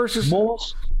Flair versus...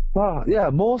 most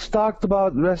talked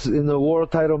about in the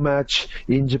world title match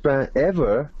in Japan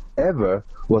ever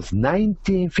was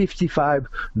 1955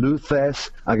 Luthez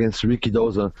against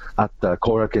Rikidozan at the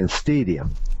Korakuen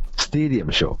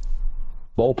Stadium show,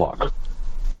 ballpark.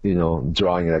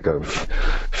 Drawing like a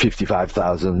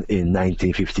 55,000 in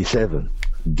 1957,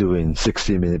 doing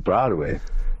 60-minute Broadway.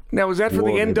 Now, was that for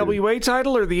the NWA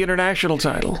title or the international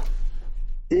title?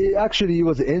 Actually, it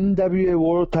was NWA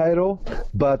World Title,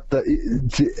 but the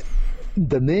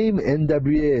name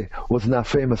NWA was not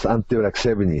famous until like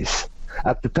 70s.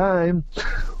 At the time,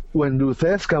 when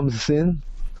Luthez comes in,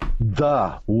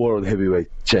 the World Heavyweight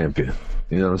Champion.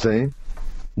 You know what I'm saying?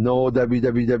 No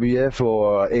WWF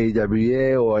or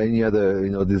AWA or any other,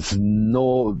 there's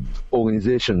no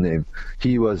organization name.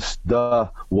 He was the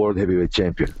World Heavyweight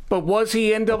Champion. But was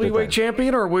he NWA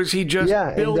champion or was he just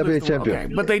billed NWA as the champion?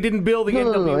 Okay. But they didn't bill the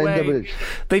NWA. No, NWA.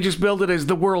 They just billed it as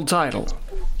the world title.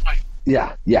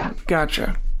 Yeah.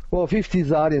 Gotcha. Well,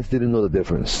 50s audience didn't know the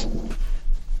difference.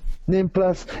 Name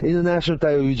plus international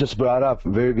title you just brought up,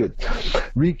 very good.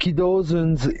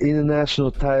 Rikidozan's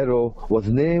international title was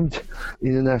named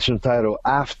international title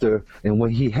after, and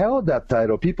when he held that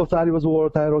title, people thought it was a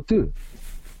world title too.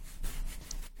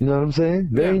 You know what I'm saying?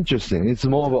 Very interesting. It's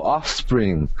more of an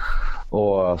offspring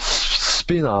or a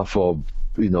spin-off of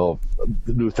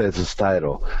Luthez's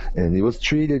title, and it was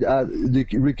treated as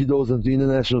Rikidozan's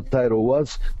international title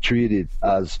was treated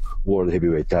as world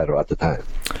heavyweight title at the time.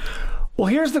 Well,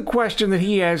 here's the question that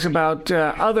he has about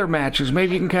other matches.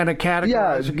 Maybe you can kind of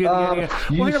categorize and get the idea.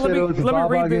 Well, here, let me read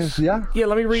this. Let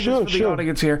me read this for the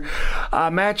audience here.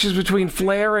 Matches between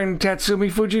Flair and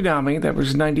Tatsumi Fujinami. That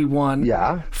was 91.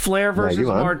 Yeah. Flair versus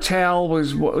 91. Martel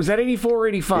was that 84 or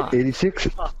 85? 86,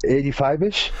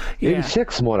 85-ish? Yeah.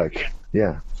 86 more like,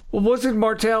 yeah. Well, wasn't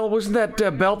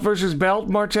that belt versus belt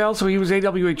Martel? So he was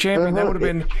AWA champion. That would have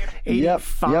been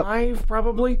 85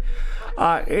 probably.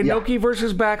 Inoki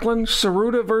versus Backlund,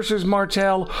 Saruta versus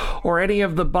Martel, or any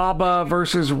of the Baba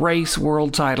versus Race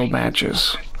world title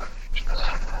matches?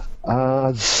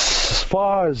 As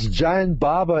far as Giant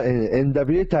Baba and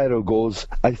NWA title goes,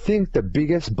 I think the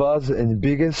biggest buzz and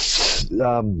biggest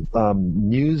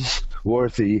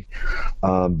newsworthy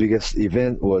biggest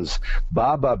event was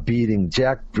Baba beating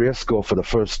Jack Briscoe for the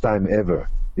first time ever.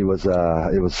 It was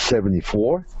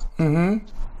 74. Mm-hmm.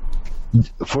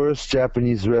 First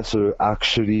Japanese wrestler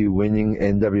actually winning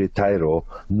NWA title.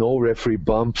 No referee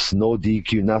bumps, no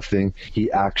DQ, nothing.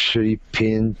 He actually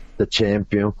pinned the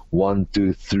champion 1,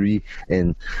 2, 3,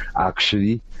 and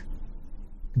actually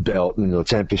belt,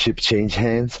 championship changed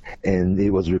hands, and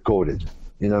it was recorded.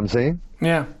 You know what I'm saying?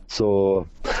 Yeah. So,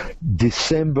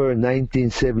 December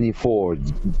 1974,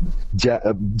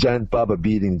 Giant Baba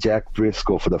beating Jack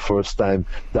Briscoe for the first time.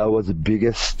 That was the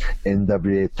biggest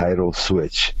NWA title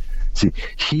switch. See,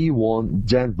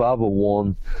 Giant Baba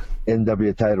won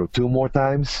NWA title 2 more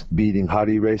times, beating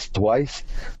Harley Race twice,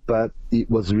 but it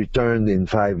was returned in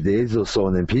 5 days or so,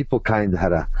 and then people kind of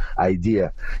had an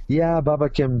idea. Yeah, Baba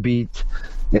can beat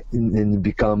Harley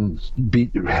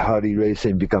Race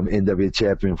and become NWA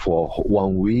champion for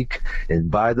 1 week, and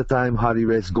by the time Harley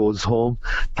Race goes home,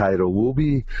 title will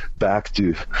be back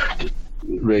to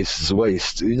Race's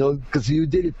waist, because you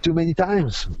did it too many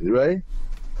times, right?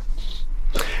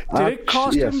 Did it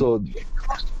cost him? So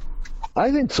I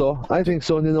think so.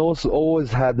 And then also always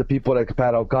had the people like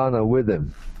Pat O'Connor with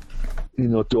him,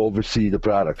 to oversee the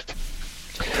product.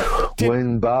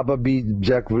 When Baba beat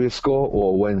Jack Briscoe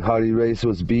or when Harley Race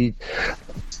was beat,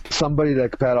 somebody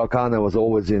like Pat O'Connor was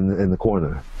always in the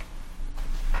corner.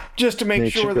 Just to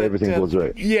make sure that everything goes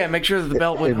right. Yeah, make sure that the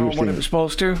belt went home when it was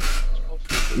supposed to.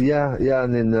 Yeah,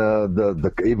 and then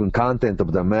the even content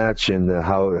of the match and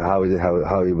how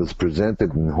it was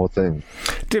presented and the whole thing.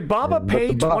 Did Baba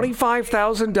pay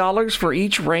 $25,000 for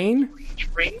each reign?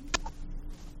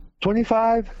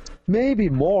 25, maybe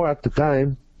more at the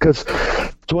time, because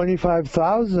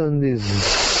 25,000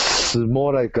 is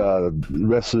more like a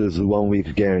wrestler's 1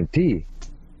 week guarantee.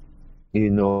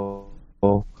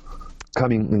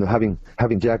 coming,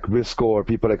 having Jack Briscoe or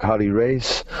people like Harley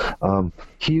Race,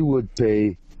 he would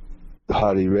pay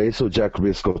Harley Race or Jack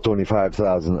Briscoe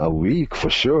 $25,000 a week for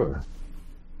sure.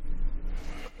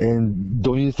 And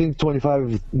don't you think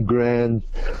 $25,000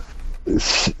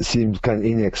 seems kind of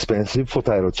inexpensive for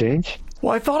title change?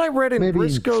 Well, I thought I read in Maybe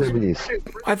Briscoe's. in 70s.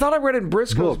 I thought I read in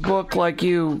Briscoe's book the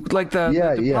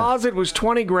deposit was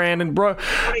 $20,000, and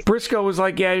Briscoe was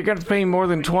like, "Yeah, you're going to pay more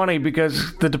than 20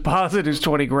 because the deposit is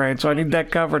 $20,000, so I need that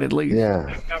covered at least."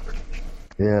 Yeah.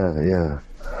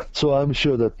 So I'm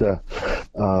sure that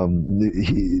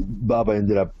Baba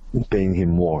ended up paying him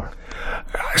more.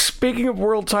 Speaking of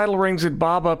world title reigns that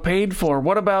Baba paid for,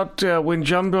 what about when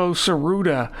Jumbo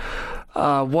Tsuruta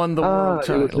won the world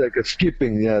title? It was like a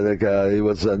skipping, it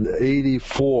was an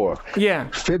 84. Yeah.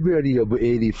 February of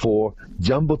 84,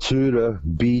 Jumbo Tsuruta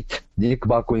beat Nick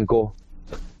Bockwinkel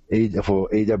for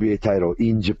AWA title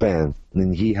in Japan.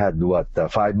 And he had,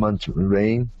 5-month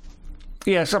reign?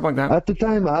 Yeah, something like that. At the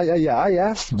time, I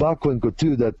asked Bockwinkel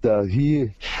too that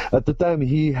at the time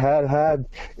he had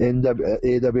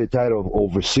AWA title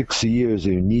over 6 years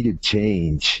and needed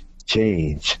change,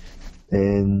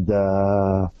 and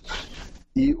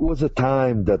it was a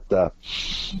time that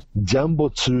Jumbo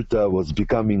Tsuruta was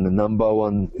becoming the number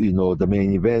one, the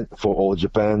main event for All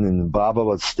Japan, and Baba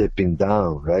was stepping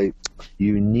down. Right,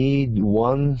 you need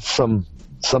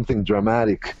something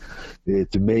dramatic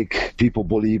to make people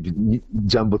believe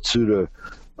Jumbo Tsuruta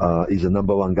is the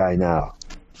number one guy now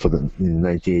in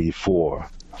 1984.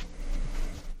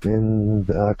 And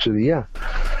actually, yeah.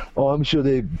 Oh, I'm sure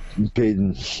they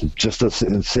paid just the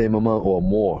same amount or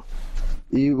more.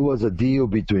 It was a deal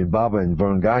between Baba and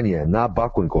Vern Gagne, not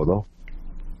Bockwinkel, though.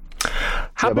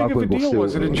 How big of a deal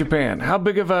was it in Japan? How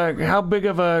did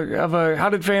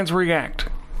fans react?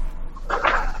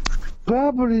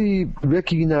 Probably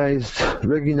recognized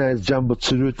Jumbo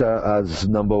Tsuruta as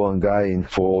number one guy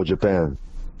for All Japan,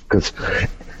 because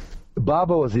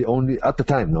Baba was the only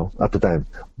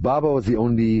Baba was the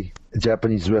only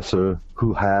Japanese wrestler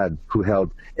who held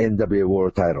NWA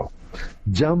World Title.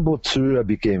 Jumbo Tsuruta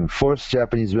became first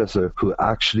Japanese wrestler who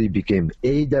actually became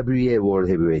AWA World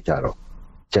Heavyweight Title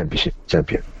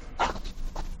champion.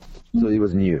 So he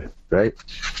was new, right?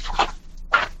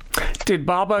 Did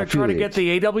Baba try to get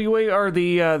the AWA or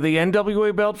the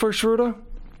NWA belt for Tsuruta?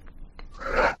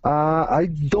 I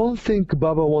don't think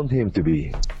Baba wanted him to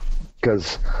be,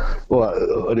 because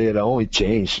they had only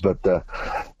changed. But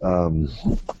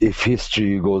if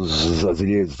history goes as it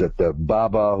is, that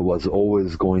Baba was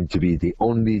always going to be the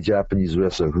only Japanese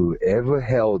wrestler who ever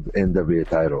held NWA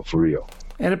title for real.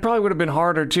 And it probably would have been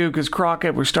harder, too, because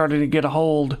Crockett was starting to get a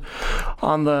hold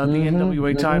on the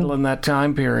NWA title in that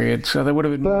time period. So there would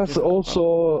have been... Plus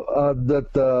also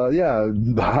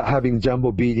having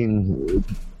Jumbo beating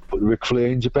Ric Flair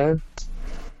in Japan,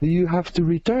 you have to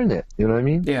return it. You know what I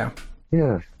mean? Yeah.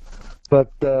 Yeah.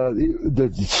 But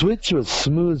the switch was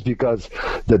smooth because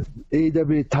the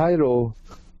AWA title...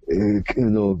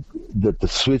 that the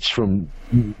switch from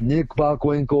Nick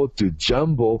Bockwinkel to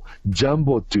Jumbo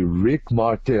to Rick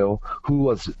Martel, who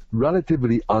was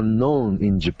relatively unknown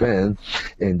in Japan,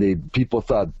 and people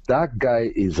thought that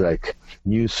guy is like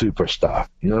new superstar.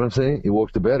 You know what I'm saying? It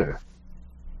worked better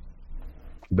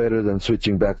than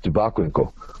switching back to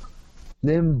Bockwinkel.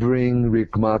 Then bring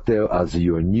Rick Martel as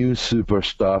your new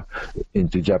superstar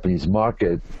into Japanese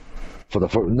market.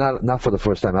 Not for the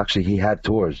first time. Actually, he had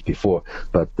tours before,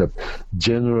 but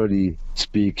generally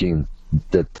speaking,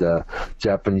 that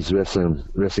Japanese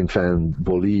wrestling fan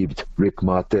believed Rick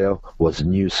Martel was a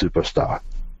new superstar.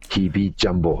 He beat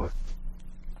Jumbo.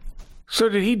 So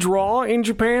did he draw in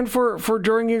Japan for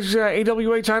during his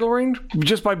AWA title reign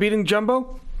just by beating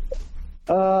Jumbo?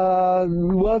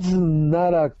 Was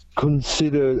not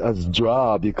considered as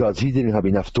draw because he didn't have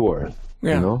enough tour.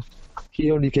 Yeah. You know. He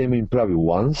only came in probably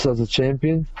once as a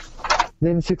champion.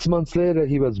 Then 6 months later,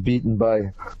 he was beaten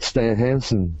by Stan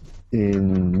Hansen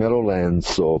in Meadowlands.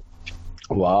 So,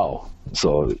 wow.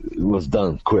 So it was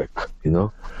done quick, you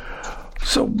know.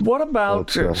 So what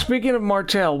about, speaking of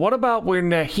Martel, what about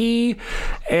when he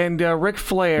and Ric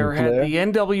Flair had the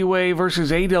NWA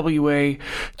versus AWA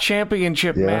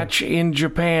championship match in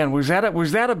Japan? Was that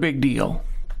a big deal?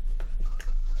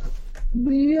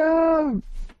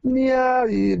 Yeah,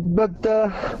 but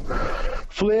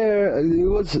Flair, it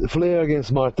was Flair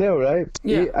against Martel, right?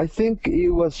 Yeah. I think it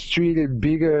was treated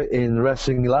bigger in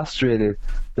Wrestling Illustrated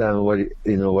than what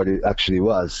it actually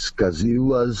was, because it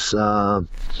was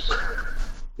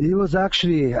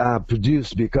actually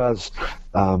produced because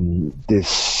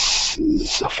this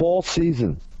fall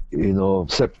season,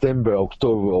 September,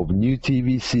 October of new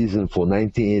TV season for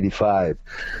 1985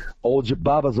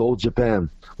 Baba's Old Japan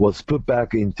was put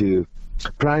back into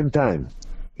prime time,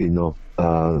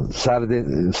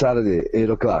 Saturday 8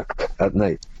 o'clock at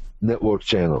night, network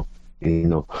channel.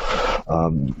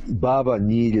 Baba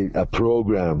needed a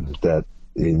program that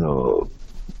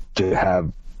to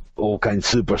have all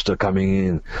kinds of superstars coming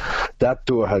in. That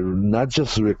tour had not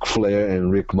just Ric Flair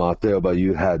and Rick Martel, but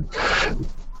you had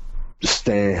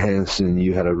Stan Hansen,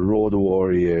 you had a Road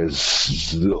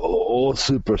Warriors, all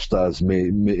superstars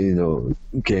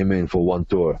came in for one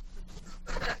tour.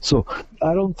 So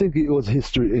I don't think it was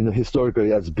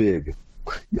historically as big.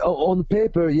 On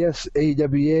paper, yes,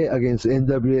 AWA against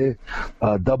NWA,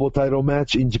 double title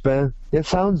match in Japan. It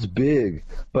sounds big,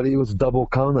 but it was double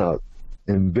count out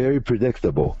and very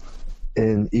predictable.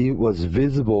 And it was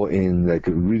visible in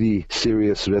really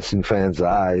serious wrestling fans'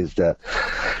 eyes that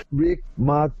Rick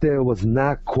Martel was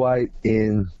not quite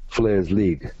in Flair's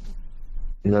league.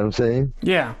 You know what I'm saying?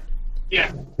 Yeah.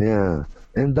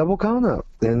 And double count out,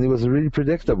 and it was really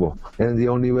predictable. And the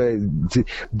only way,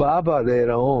 Baba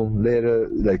later on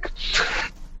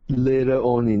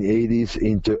in 80s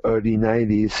into early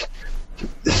 90s,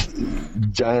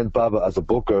 Giant Baba as a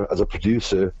booker, as a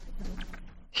producer,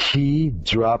 he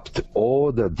dropped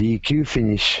all the DQ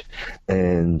finish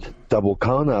and double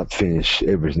count out finish,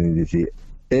 everything.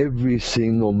 Every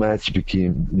single match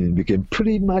became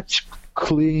pretty much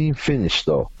clean finish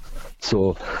though.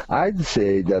 So I'd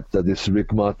say that this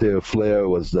Rick Martel Flair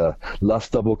was the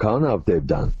last double count out they've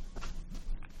done.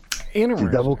 Interesting.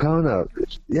 The double count out.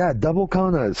 Yeah, double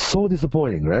count out is so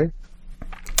disappointing, right?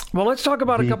 Well, let's talk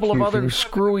about a couple of other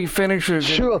screwy finishes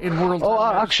in World Title.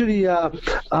 Actually, as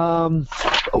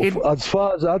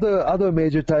far as other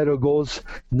major title goes,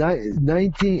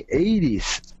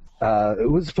 1980s, it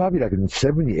was probably in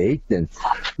 78 then.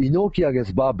 Inoki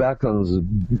against Bob Backlund was a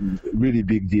really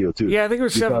big deal, too. Yeah, I think it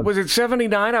was was it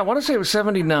 79? I want to say it was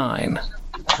 79.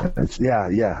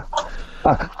 Yeah.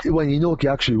 When Inoki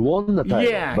actually won the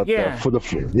title.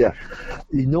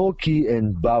 Inoki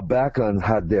and Bob Backlund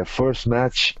had their first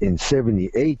match in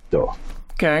 78, though.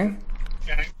 Okay.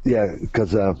 Yeah,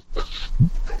 because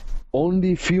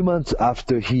only a few months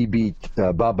after he beat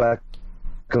Bob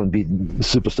Backlund, beat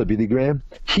Superstar Billy Graham,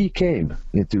 he came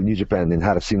into New Japan and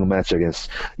had a single match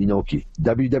against Inoki.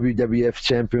 WWF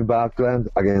champion Backlund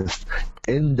against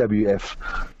NWF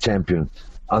champion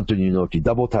Antonio Inoki,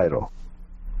 double title.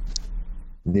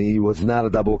 It was not a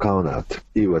double count out.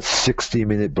 It was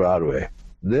 60-minute Broadway.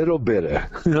 Little bitter.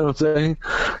 You know what I'm saying?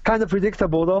 Kind of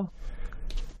predictable, though.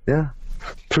 Yeah.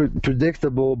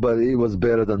 Predictable, but it was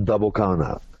better than double count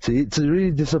out. See, it's really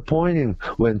disappointing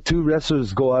when two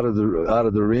wrestlers go out of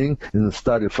the ring and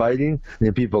started fighting,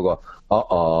 and people go,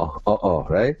 uh-oh,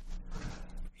 right?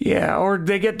 Yeah, or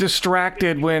they get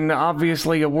distracted when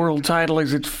obviously a world title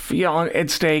is at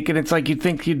stake, and it's like you'd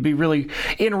think you'd be really,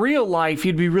 in real life,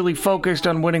 you'd be really focused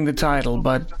on winning the title,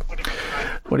 but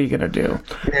what are you going to do?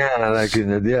 Yeah,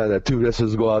 the two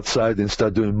wrestlers go outside and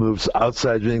start doing moves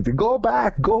outside ring. Go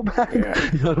back.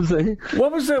 Yeah. You know what I'm saying?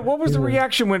 What was the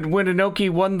reaction when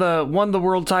Inoki won the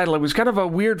world title? It was kind of a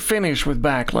weird finish with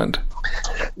Backlund.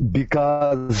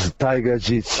 Because Tiger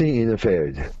Jeet-Singh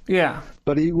interfered. Yeah.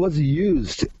 But it was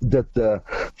used that the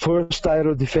first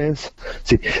title defense.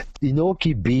 See,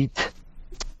 Inoki beat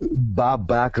Bob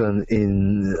Backlund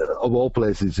in, of all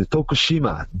places,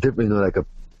 Tokushima,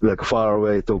 like far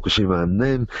away Tokushima, and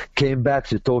then came back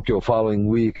to Tokyo following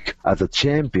week as a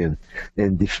champion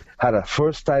and had a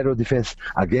first title defense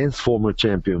against former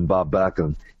champion Bob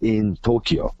Backlund in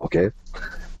Tokyo. Okay.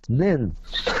 And then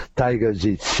Tiger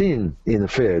Jeet-Singh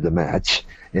interfered the match,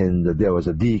 and there was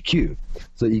a DQ.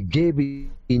 So it gave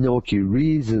Inoki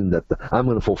reason that I'm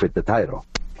going to forfeit the title.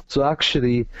 So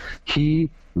actually, he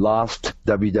lost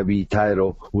WWE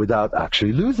title without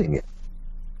actually losing it.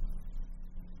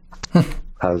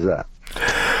 How's that?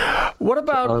 What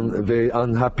about... I'm very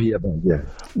unhappy about that.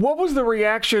 What was the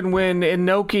reaction when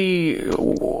Inoki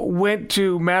went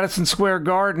to Madison Square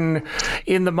Garden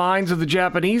in the minds of the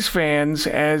Japanese fans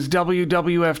as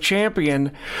WWF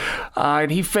champion, and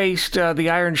he faced the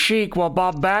Iron Sheik while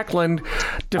Bob Backlund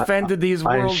defended his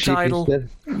world title?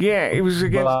 Yeah, it was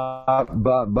against...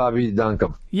 Bobby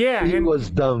Duncan. Yeah. It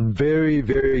was done very,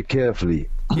 very carefully.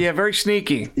 Yeah, very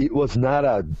sneaky. It was not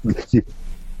a...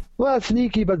 Well,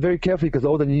 sneaky, but very carefully, because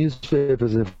all the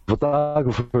newspapers and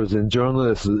photographers and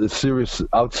journalists, serious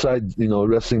outside,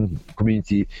 wrestling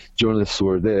community journalists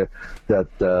were there. That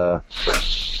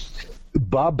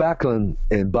Bob Backlund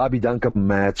and Bobby Duncan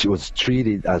match was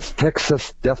treated as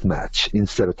Texas Death Match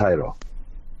instead of title.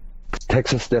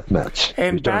 Texas Death Match.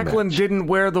 And Backlund didn't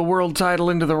wear the world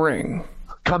title into the ring.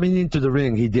 Coming into the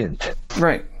ring, he didn't.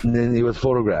 Right. And then he was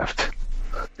photographed.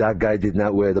 that guy did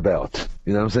not wear the belt.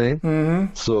 You know what I'm saying?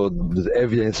 Mm-hmm. So the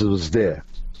evidence was there.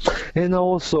 And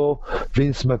also,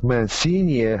 Vince McMahon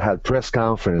Sr. had press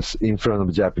conference in front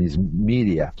of Japanese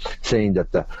media saying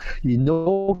that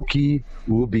Inoki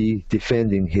will be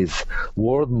defending his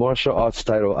World Martial Arts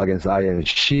title against Iron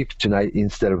Sheik tonight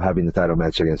instead of having the title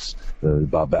match against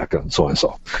Bob Backlund, so and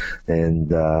so.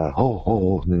 And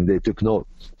and they took note.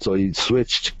 So he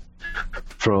switched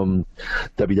from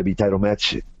WWE title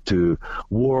match to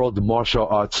World Martial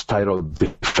Arts title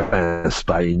defense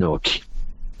by Inoki.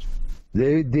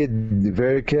 They did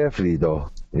very carefully,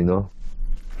 though, you know.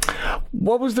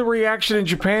 What was the reaction in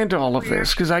Japan to all of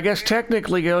this? Because I guess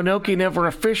technically Inoki never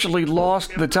officially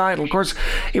lost the title. Of course,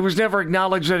 it was never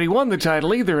acknowledged that he won the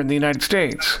title either in the United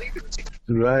States.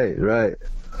 Right.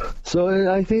 So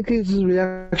I think his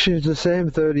reaction is the same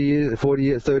 30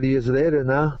 years later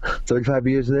now, 35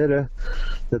 years later,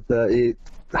 that it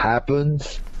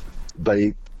happened, but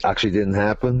it actually didn't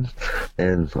happen.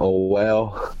 And, oh,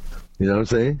 well... You know what I'm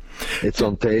saying? It's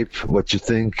on tape. What you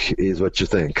think is what you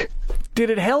think.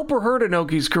 Did it help or hurt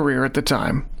Inoki's career at the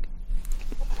time?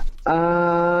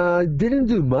 Didn't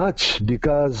do much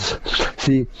because,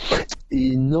 see,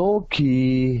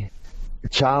 Inoki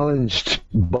challenged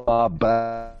Bob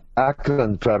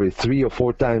Backlund probably 3 or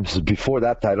 4 times before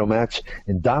that title match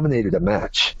and dominated the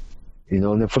match. You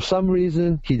know, and for some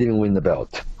reason, he didn't win the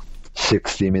belt.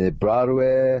 60-minute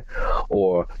Broadway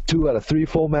or 2 out of 3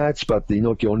 fall match, but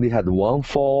Inoki only had 1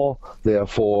 fall,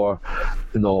 therefore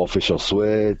no official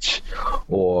switch,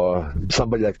 or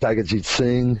somebody like Tiger Jeet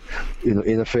Singh,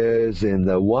 interferes in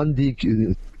the 1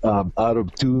 DQ out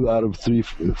of 2 out of 3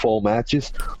 fall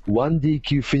matches, 1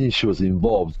 DQ finish was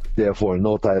involved, therefore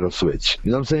no title switch.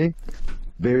 You know what I'm saying?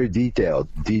 Very detailed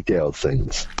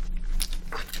things.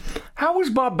 How was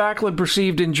Bob Backlund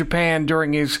perceived in Japan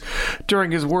during his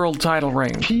world title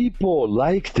reign? People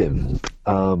liked him.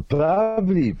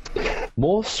 Probably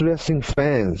most wrestling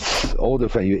fans, older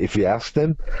fans, if you ask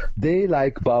them, they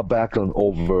like Bob Backlund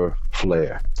over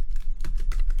Flair.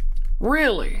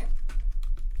 Really?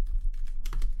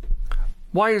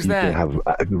 Why is that? You can have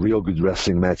a real good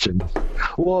wrestling match.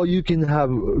 Well, you can have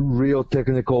real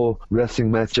technical wrestling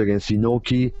match against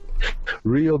Inoki.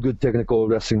 Real good technical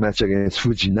wrestling match against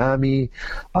Fujinami.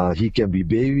 He can be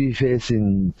babyface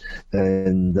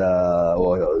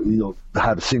or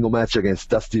have a single match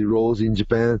against Dusty Rhodes in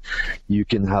Japan. You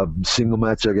can have single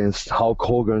match against Hulk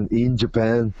Hogan in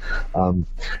Japan.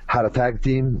 Had a tag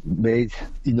team made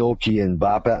Inoki and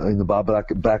Bob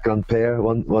Backlund pair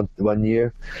one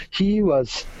year. He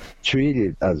was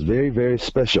treated as very, very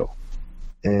special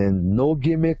and no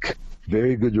gimmick.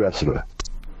 Very good wrestler.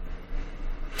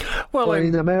 Well,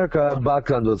 in America,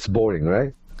 Backlund was boring,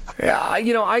 right? Yeah,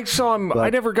 I saw him. I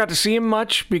never got to see him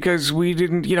much because we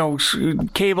didn't,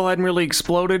 cable hadn't really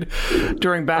exploded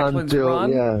during Backlund's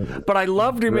run. Yeah. But I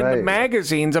loved him in the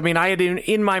magazines. I mean, I had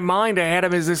in my mind, I had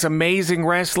him as this amazing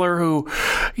wrestler who,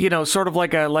 sort of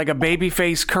like a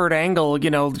babyface Kurt Angle,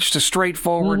 just a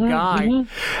straightforward guy.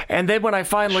 Mm-hmm. And then when I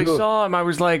finally saw him, I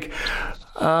was like,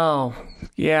 oh.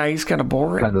 Yeah, he's kind of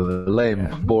boring. Kind of lame,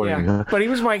 boring. Yeah. Huh? But he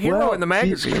was my hero in the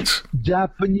magazines.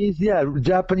 Japanese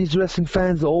wrestling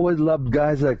fans always loved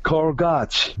guys like Karl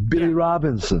Gotch, Billy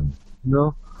Robinson.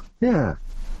 Yeah,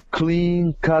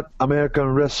 clean-cut American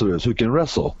wrestlers who can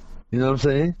wrestle. You know what I'm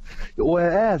saying?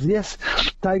 Whereas, yes,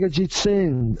 Tiger Jeet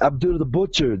Singh, Abdul the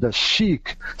Butcher, the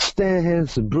Sheik, Stan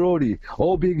Hansen, Brody,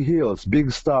 all big heels,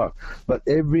 big star. But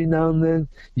every now and then,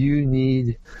 you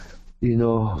need...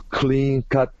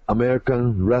 clean-cut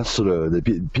American wrestler. The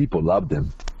people loved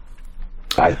him.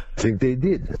 I think they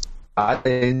did. I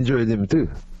enjoyed him too.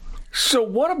 So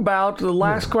what about, the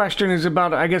last question is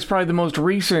about, I guess, probably the most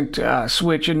recent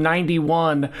switch in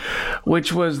 91,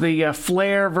 which was the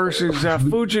Flair versus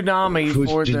Fujinami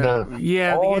for the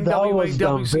NWA that was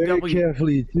done very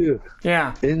carefully too.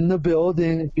 Yeah. In the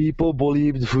building, people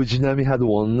believed Fujinami had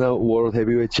won the World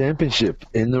Heavyweight Championship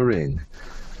in the ring.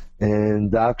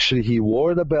 And actually, he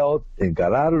wore the belt and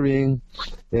got out of the ring.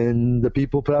 And the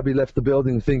people probably left the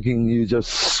building thinking you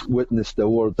just witnessed the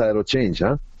world title change,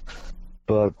 huh?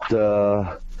 But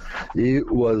it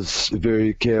was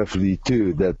very carefully,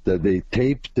 too, that they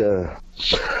taped the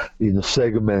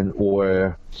segment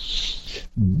where...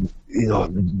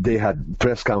 they had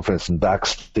press conference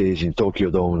backstage in Tokyo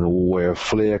Dome where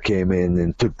Flair came in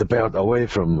and took the belt away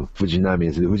from Fujinami.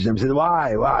 And Fujinami said,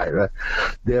 "Why?" Right?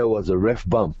 There was a ref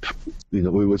bump,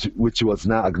 which was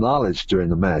not acknowledged during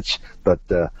the match, but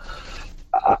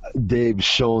they've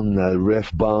shown a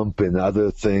ref bump and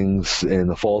other things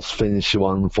and a false finish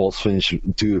 1, false finish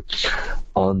 2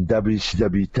 on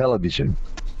WCW television.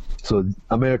 So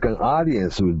American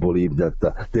audience would believe that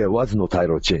there was no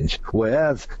title change,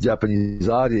 whereas Japanese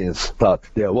audience thought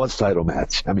there was title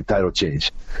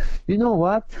change. You know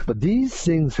what? But these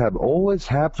things have always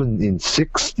happened in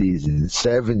 60s and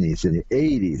 70s and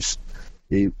 80s.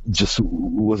 It just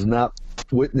was not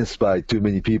witnessed by too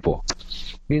many people.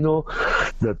 You know,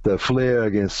 that the Flair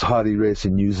against Harley Race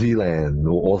in New Zealand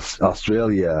or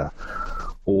Australia,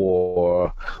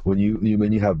 or when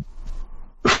you have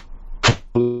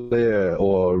Flair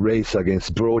or Race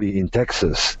against Brody in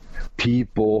Texas,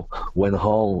 people went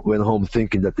home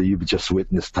thinking that you just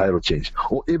witnessed title change.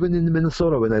 Or even in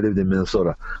Minnesota, when I lived in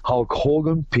Minnesota, Hulk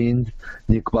Hogan pinned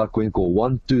Nick Bockwinkel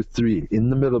 1-2-3 in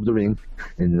the middle of the ring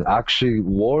and actually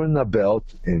wore a belt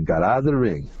and got out of the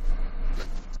ring.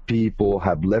 People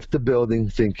have left the building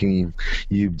thinking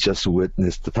you've just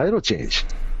witnessed the title change.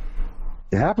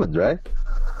 It happened, right?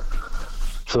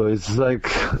 So it's like,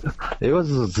 it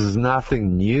was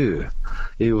nothing new.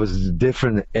 It was a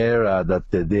different era that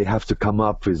they have to come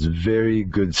up with very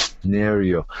good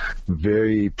scenario,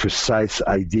 very precise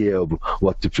idea of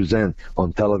what to present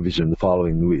on television the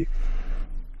following week.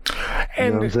 And,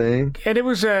 you know what I'm saying? And it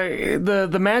was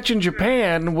the match in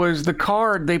Japan was the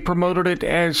card. They promoted it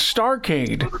as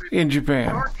Starrcade in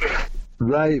Japan.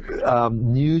 Right.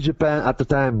 New Japan, at the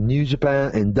time, New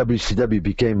Japan and WCW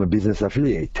became a business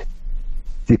affiliate.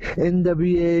 The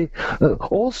NWA,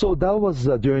 also that was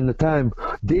during the time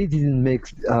they didn't make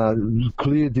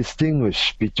clear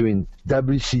distinguish between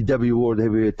WCW World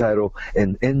Heavyweight title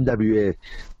and NWA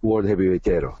World Heavyweight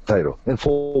title. And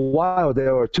for a while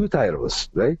there were two titles,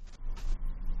 right?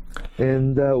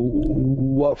 And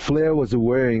what Flair was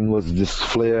wearing was this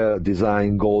Flair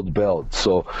design gold belt.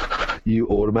 So you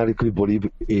automatically believe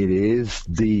it is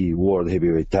the World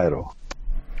Heavyweight title.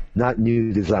 Not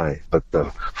new design, but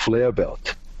the Flair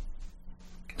belt.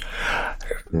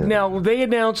 Yeah. Now they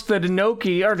announced that that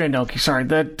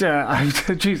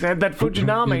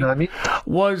Fujinami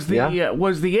was the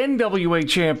NWA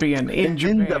champion in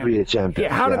Japan. NWA champion.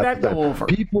 Yeah, how did that go over?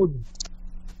 People.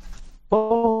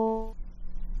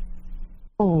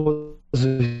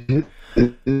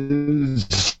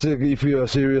 If you're a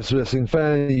serious wrestling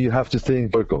fan, you have to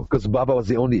think Jericho, because Baba was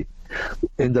the only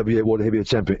NWA World Heavyweight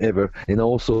Champion ever. And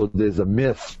also there's a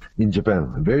myth in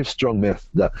Japan, a very strong myth,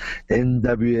 that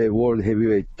NWA World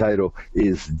Heavyweight title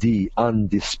is the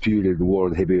undisputed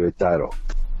World Heavyweight title.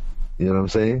 You know what I'm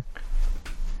saying?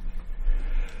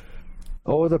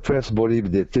 All the press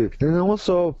believed it too. And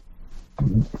also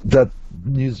that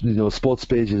news, sports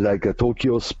pages like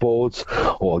Tokyo Sports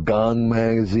or Gang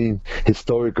magazine,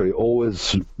 historically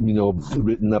always,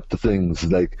 written up the things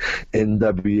like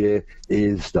NWA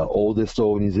is the oldest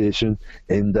organization,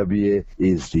 NWA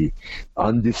is the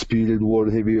undisputed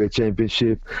World Heavyweight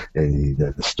Championship, and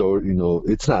the story,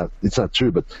 it's not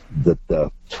true, but that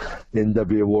the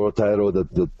NWA World title,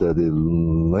 that the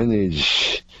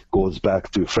lineage goes back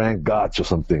to Frank Gotch or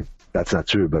something. That's not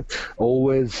true, but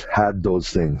always had those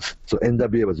things. So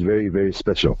NWA was very, very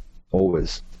special,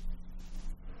 always.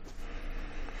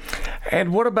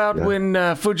 And what about when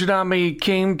Fujinami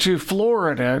came to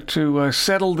Florida to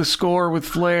settle the score with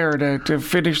Flair to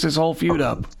finish this whole feud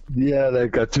up? Yeah,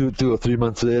 like 2 or 3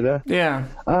 months later. Yeah.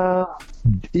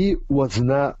 It was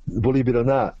not, believe it or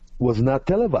not, was not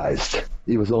televised.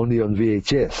 It was only on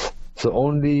VHS. So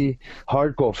only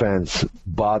hardcore fans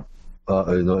bought a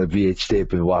VH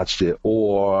tape and watched it,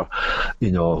 or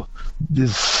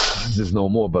this is no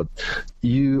more, but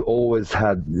you always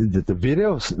had the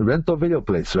rental video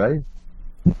place, right?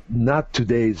 Not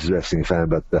today's wrestling fan,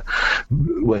 but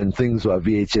when things were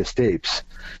VHS tapes,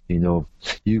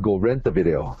 you go rent the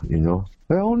video,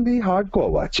 only hardcore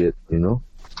watch it,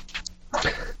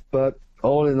 but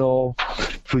all in all,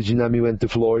 Fujinami went to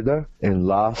Florida and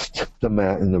lost the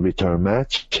match in the return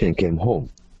match and came home,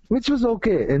 which was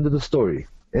okay. End of the story.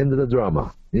 End of the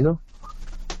drama. Don't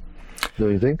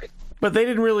you think? But they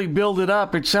didn't really build it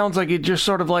up. It sounds like it just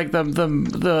sort of like the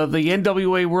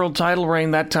NWA World Title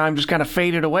reign that time just kind of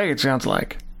faded away. It sounds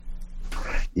like.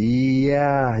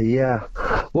 Yeah.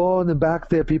 Well, in the back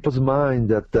there, people's mind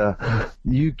that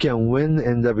you can win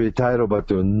NWA title, but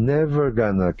you're never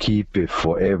gonna keep it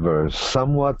forever.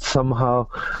 Somehow,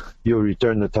 you'll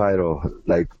return the title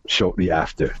like shortly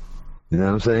after. You know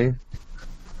what I'm saying?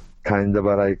 Kind of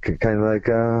like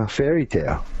a fairy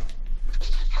tale.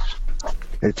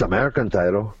 It's American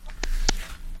title.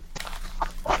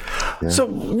 Yeah. So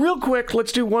real quick,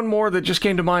 let's do one more that just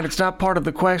came to mind. It's not part of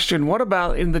the question. What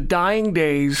about in the dying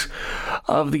days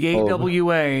of the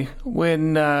AWA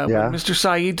when Mr.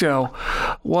 Saito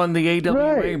won the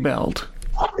AWA belt?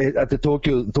 at the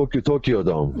Tokyo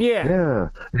Dome. Yeah.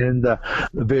 And the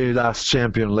very last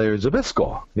champion, Larry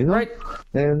Zbyszko, Right.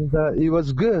 And it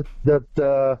was good that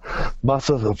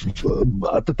Masa,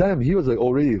 at the time, he was like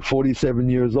already 47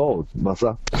 years old,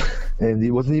 Masa, and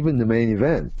he wasn't even the main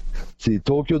event. See,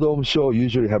 Tokyo Dome show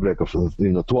usually have like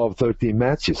 12, 13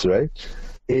 matches, right?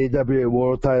 AWA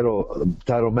World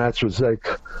title match was like,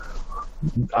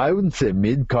 I wouldn't say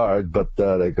mid card, but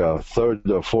like a third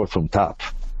or fourth from top.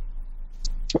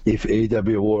 If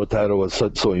AWA World title was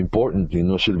so important,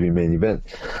 should be main event.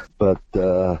 But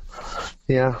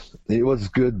yeah, it was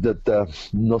good that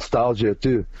nostalgia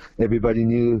too. Everybody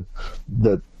knew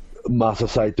that Masa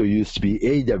Saito used to be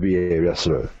AWA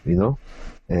wrestler,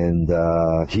 and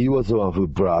he was the one who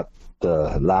brought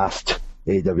the last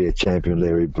AWA champion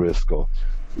Larry Briscoe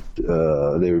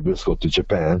to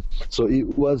Japan. So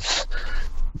it was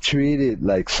treated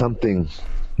like something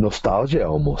nostalgia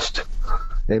almost.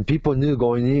 And people knew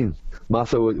going in,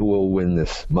 Masa will win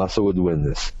this. Masa would win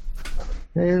this.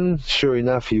 And sure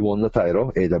enough, he won the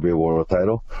title, AWA World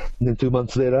title. And then 2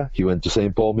 months later, he went to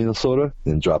St. Paul, Minnesota,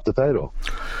 and dropped the title.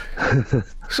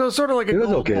 So it's sort of like a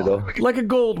like a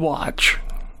gold watch.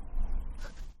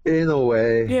 In a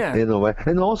way. Yeah. In a way.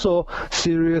 And also,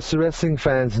 serious wrestling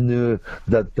fans knew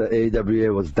that the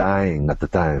AWA was dying at the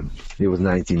time. It was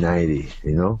 1990,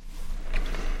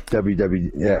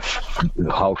 WWF,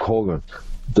 Hulk Hogan.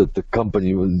 The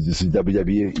company was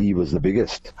WWE was the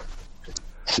biggest.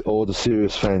 All the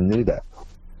serious fans knew that.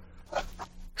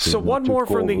 So one more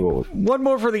for the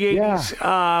 80s.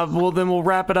 Yeah. Well, then we'll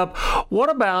wrap it up. What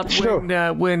about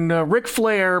when Ric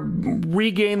Flair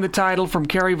regained the title from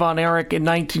Kerry Von Erich in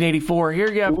 1984?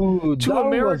 Here you have two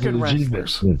American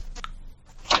wrestlers.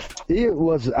 It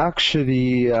was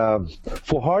actually,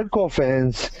 for hardcore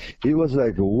fans, it was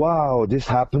like, wow, this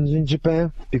happens in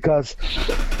Japan? Because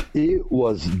it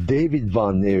was David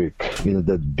Von Erich.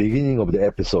 The beginning of the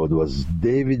episode was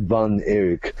David Von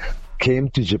Erich came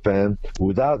to Japan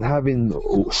without having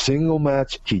a single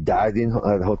match. He died in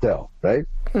a hotel, right?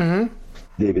 Mm-hmm.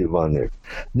 David Von Erich.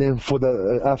 Then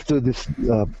after this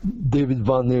David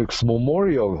Von Erich's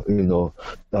memorial,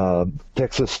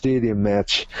 Texas Stadium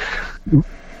match,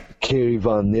 Kerry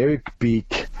Von Erich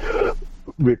beat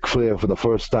Ric Flair for the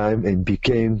first time and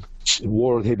became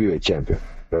World Heavyweight Champion,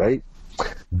 right?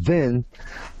 Then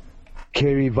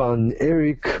Kerry Von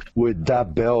Erich, with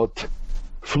that belt,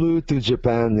 flew to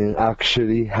Japan and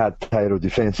actually had title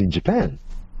defense in Japan.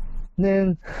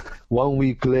 Then 1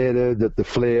 week later, that the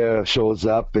Flair shows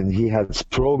up and he has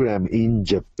program in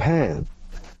Japan.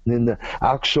 Then the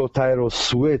actual title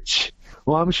switch.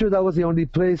 Well, I'm sure that was the only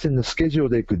place in the schedule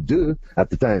they could do at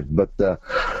the time. But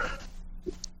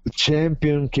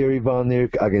champion Kerry Von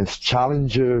Erich against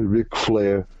challenger Ric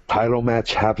Flair, title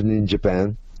match happened in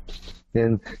Japan.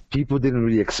 And people didn't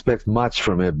really expect much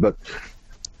from it, but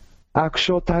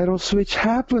actual title switch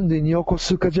happened in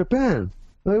Yokosuka, Japan.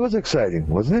 Well, it was exciting,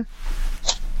 wasn't it?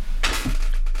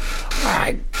 All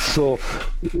right. So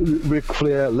Ric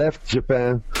Flair left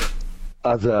Japan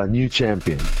as a new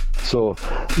champion. So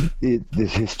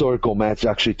this historical match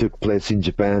actually took place in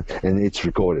Japan, and it's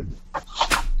recorded.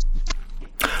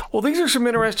 Well, these are some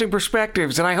interesting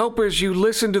perspectives, and I hope as you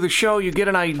listen to the show, you get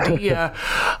an idea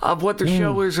of what the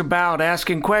show is about,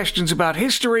 asking questions about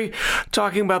history,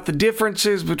 talking about the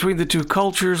differences between the two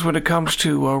cultures when it comes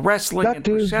to wrestling and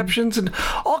perceptions, and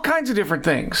all kinds of different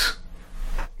things.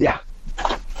 Yeah.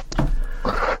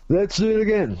 Let's do it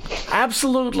again.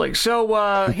 Absolutely.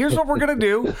 So here's what we're going to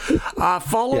do.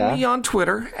 Follow me on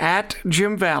Twitter, at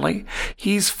Jim Valley.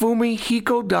 He's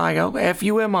Fumihiko Dayo,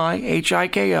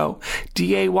 Fumihiko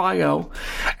Dayo.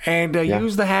 And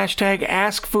use the hashtag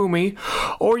AskFumi.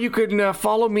 Or you can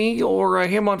follow me or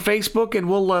him on Facebook, and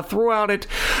we'll throw out it.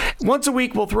 Once a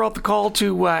week, we'll throw out the call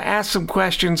to ask some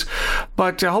questions.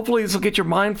 But hopefully this will get your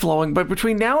mind flowing. But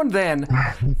between now and then,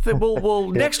 we'll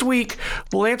next week,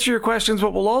 we'll answer your questions,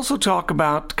 but we'll also talk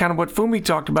about kind of what Fumi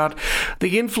talked about,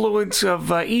 the influence of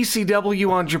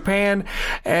ECW on Japan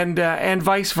and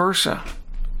vice versa.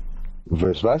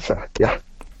 Vice versa, yeah.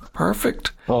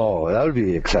 Perfect. Oh, that would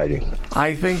be exciting.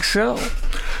 I think so.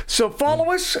 So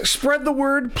follow us, spread the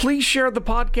word, please share the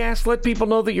podcast, let people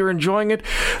know that you're enjoying it,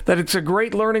 that it's a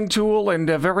great learning tool and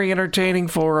very entertaining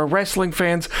for wrestling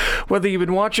fans, whether you've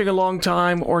been watching a long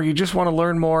time or you just want to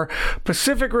learn more.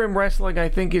 Pacific Rim Wrestling, I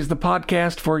think, is the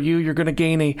podcast for you. You're going to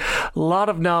gain a lot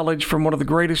of knowledge from one of the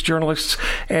greatest journalists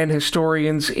and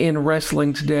historians in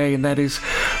wrestling today, and that is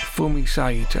Fumi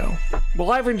Saito.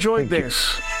 Well, I've enjoyed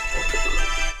this.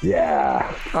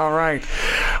 Yeah. All right.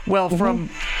 Well, from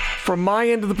my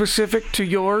end of the Pacific to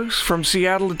yours, from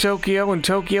Seattle to Tokyo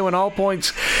and all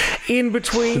points in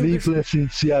between. Sleepless in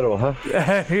Seattle, huh?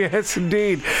 Yes,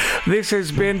 indeed. This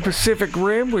has been Pacific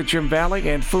Rim with Jim Valley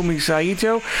and Fumi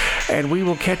Saito, and we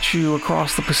will catch you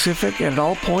across the Pacific and at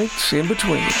all points in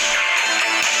between.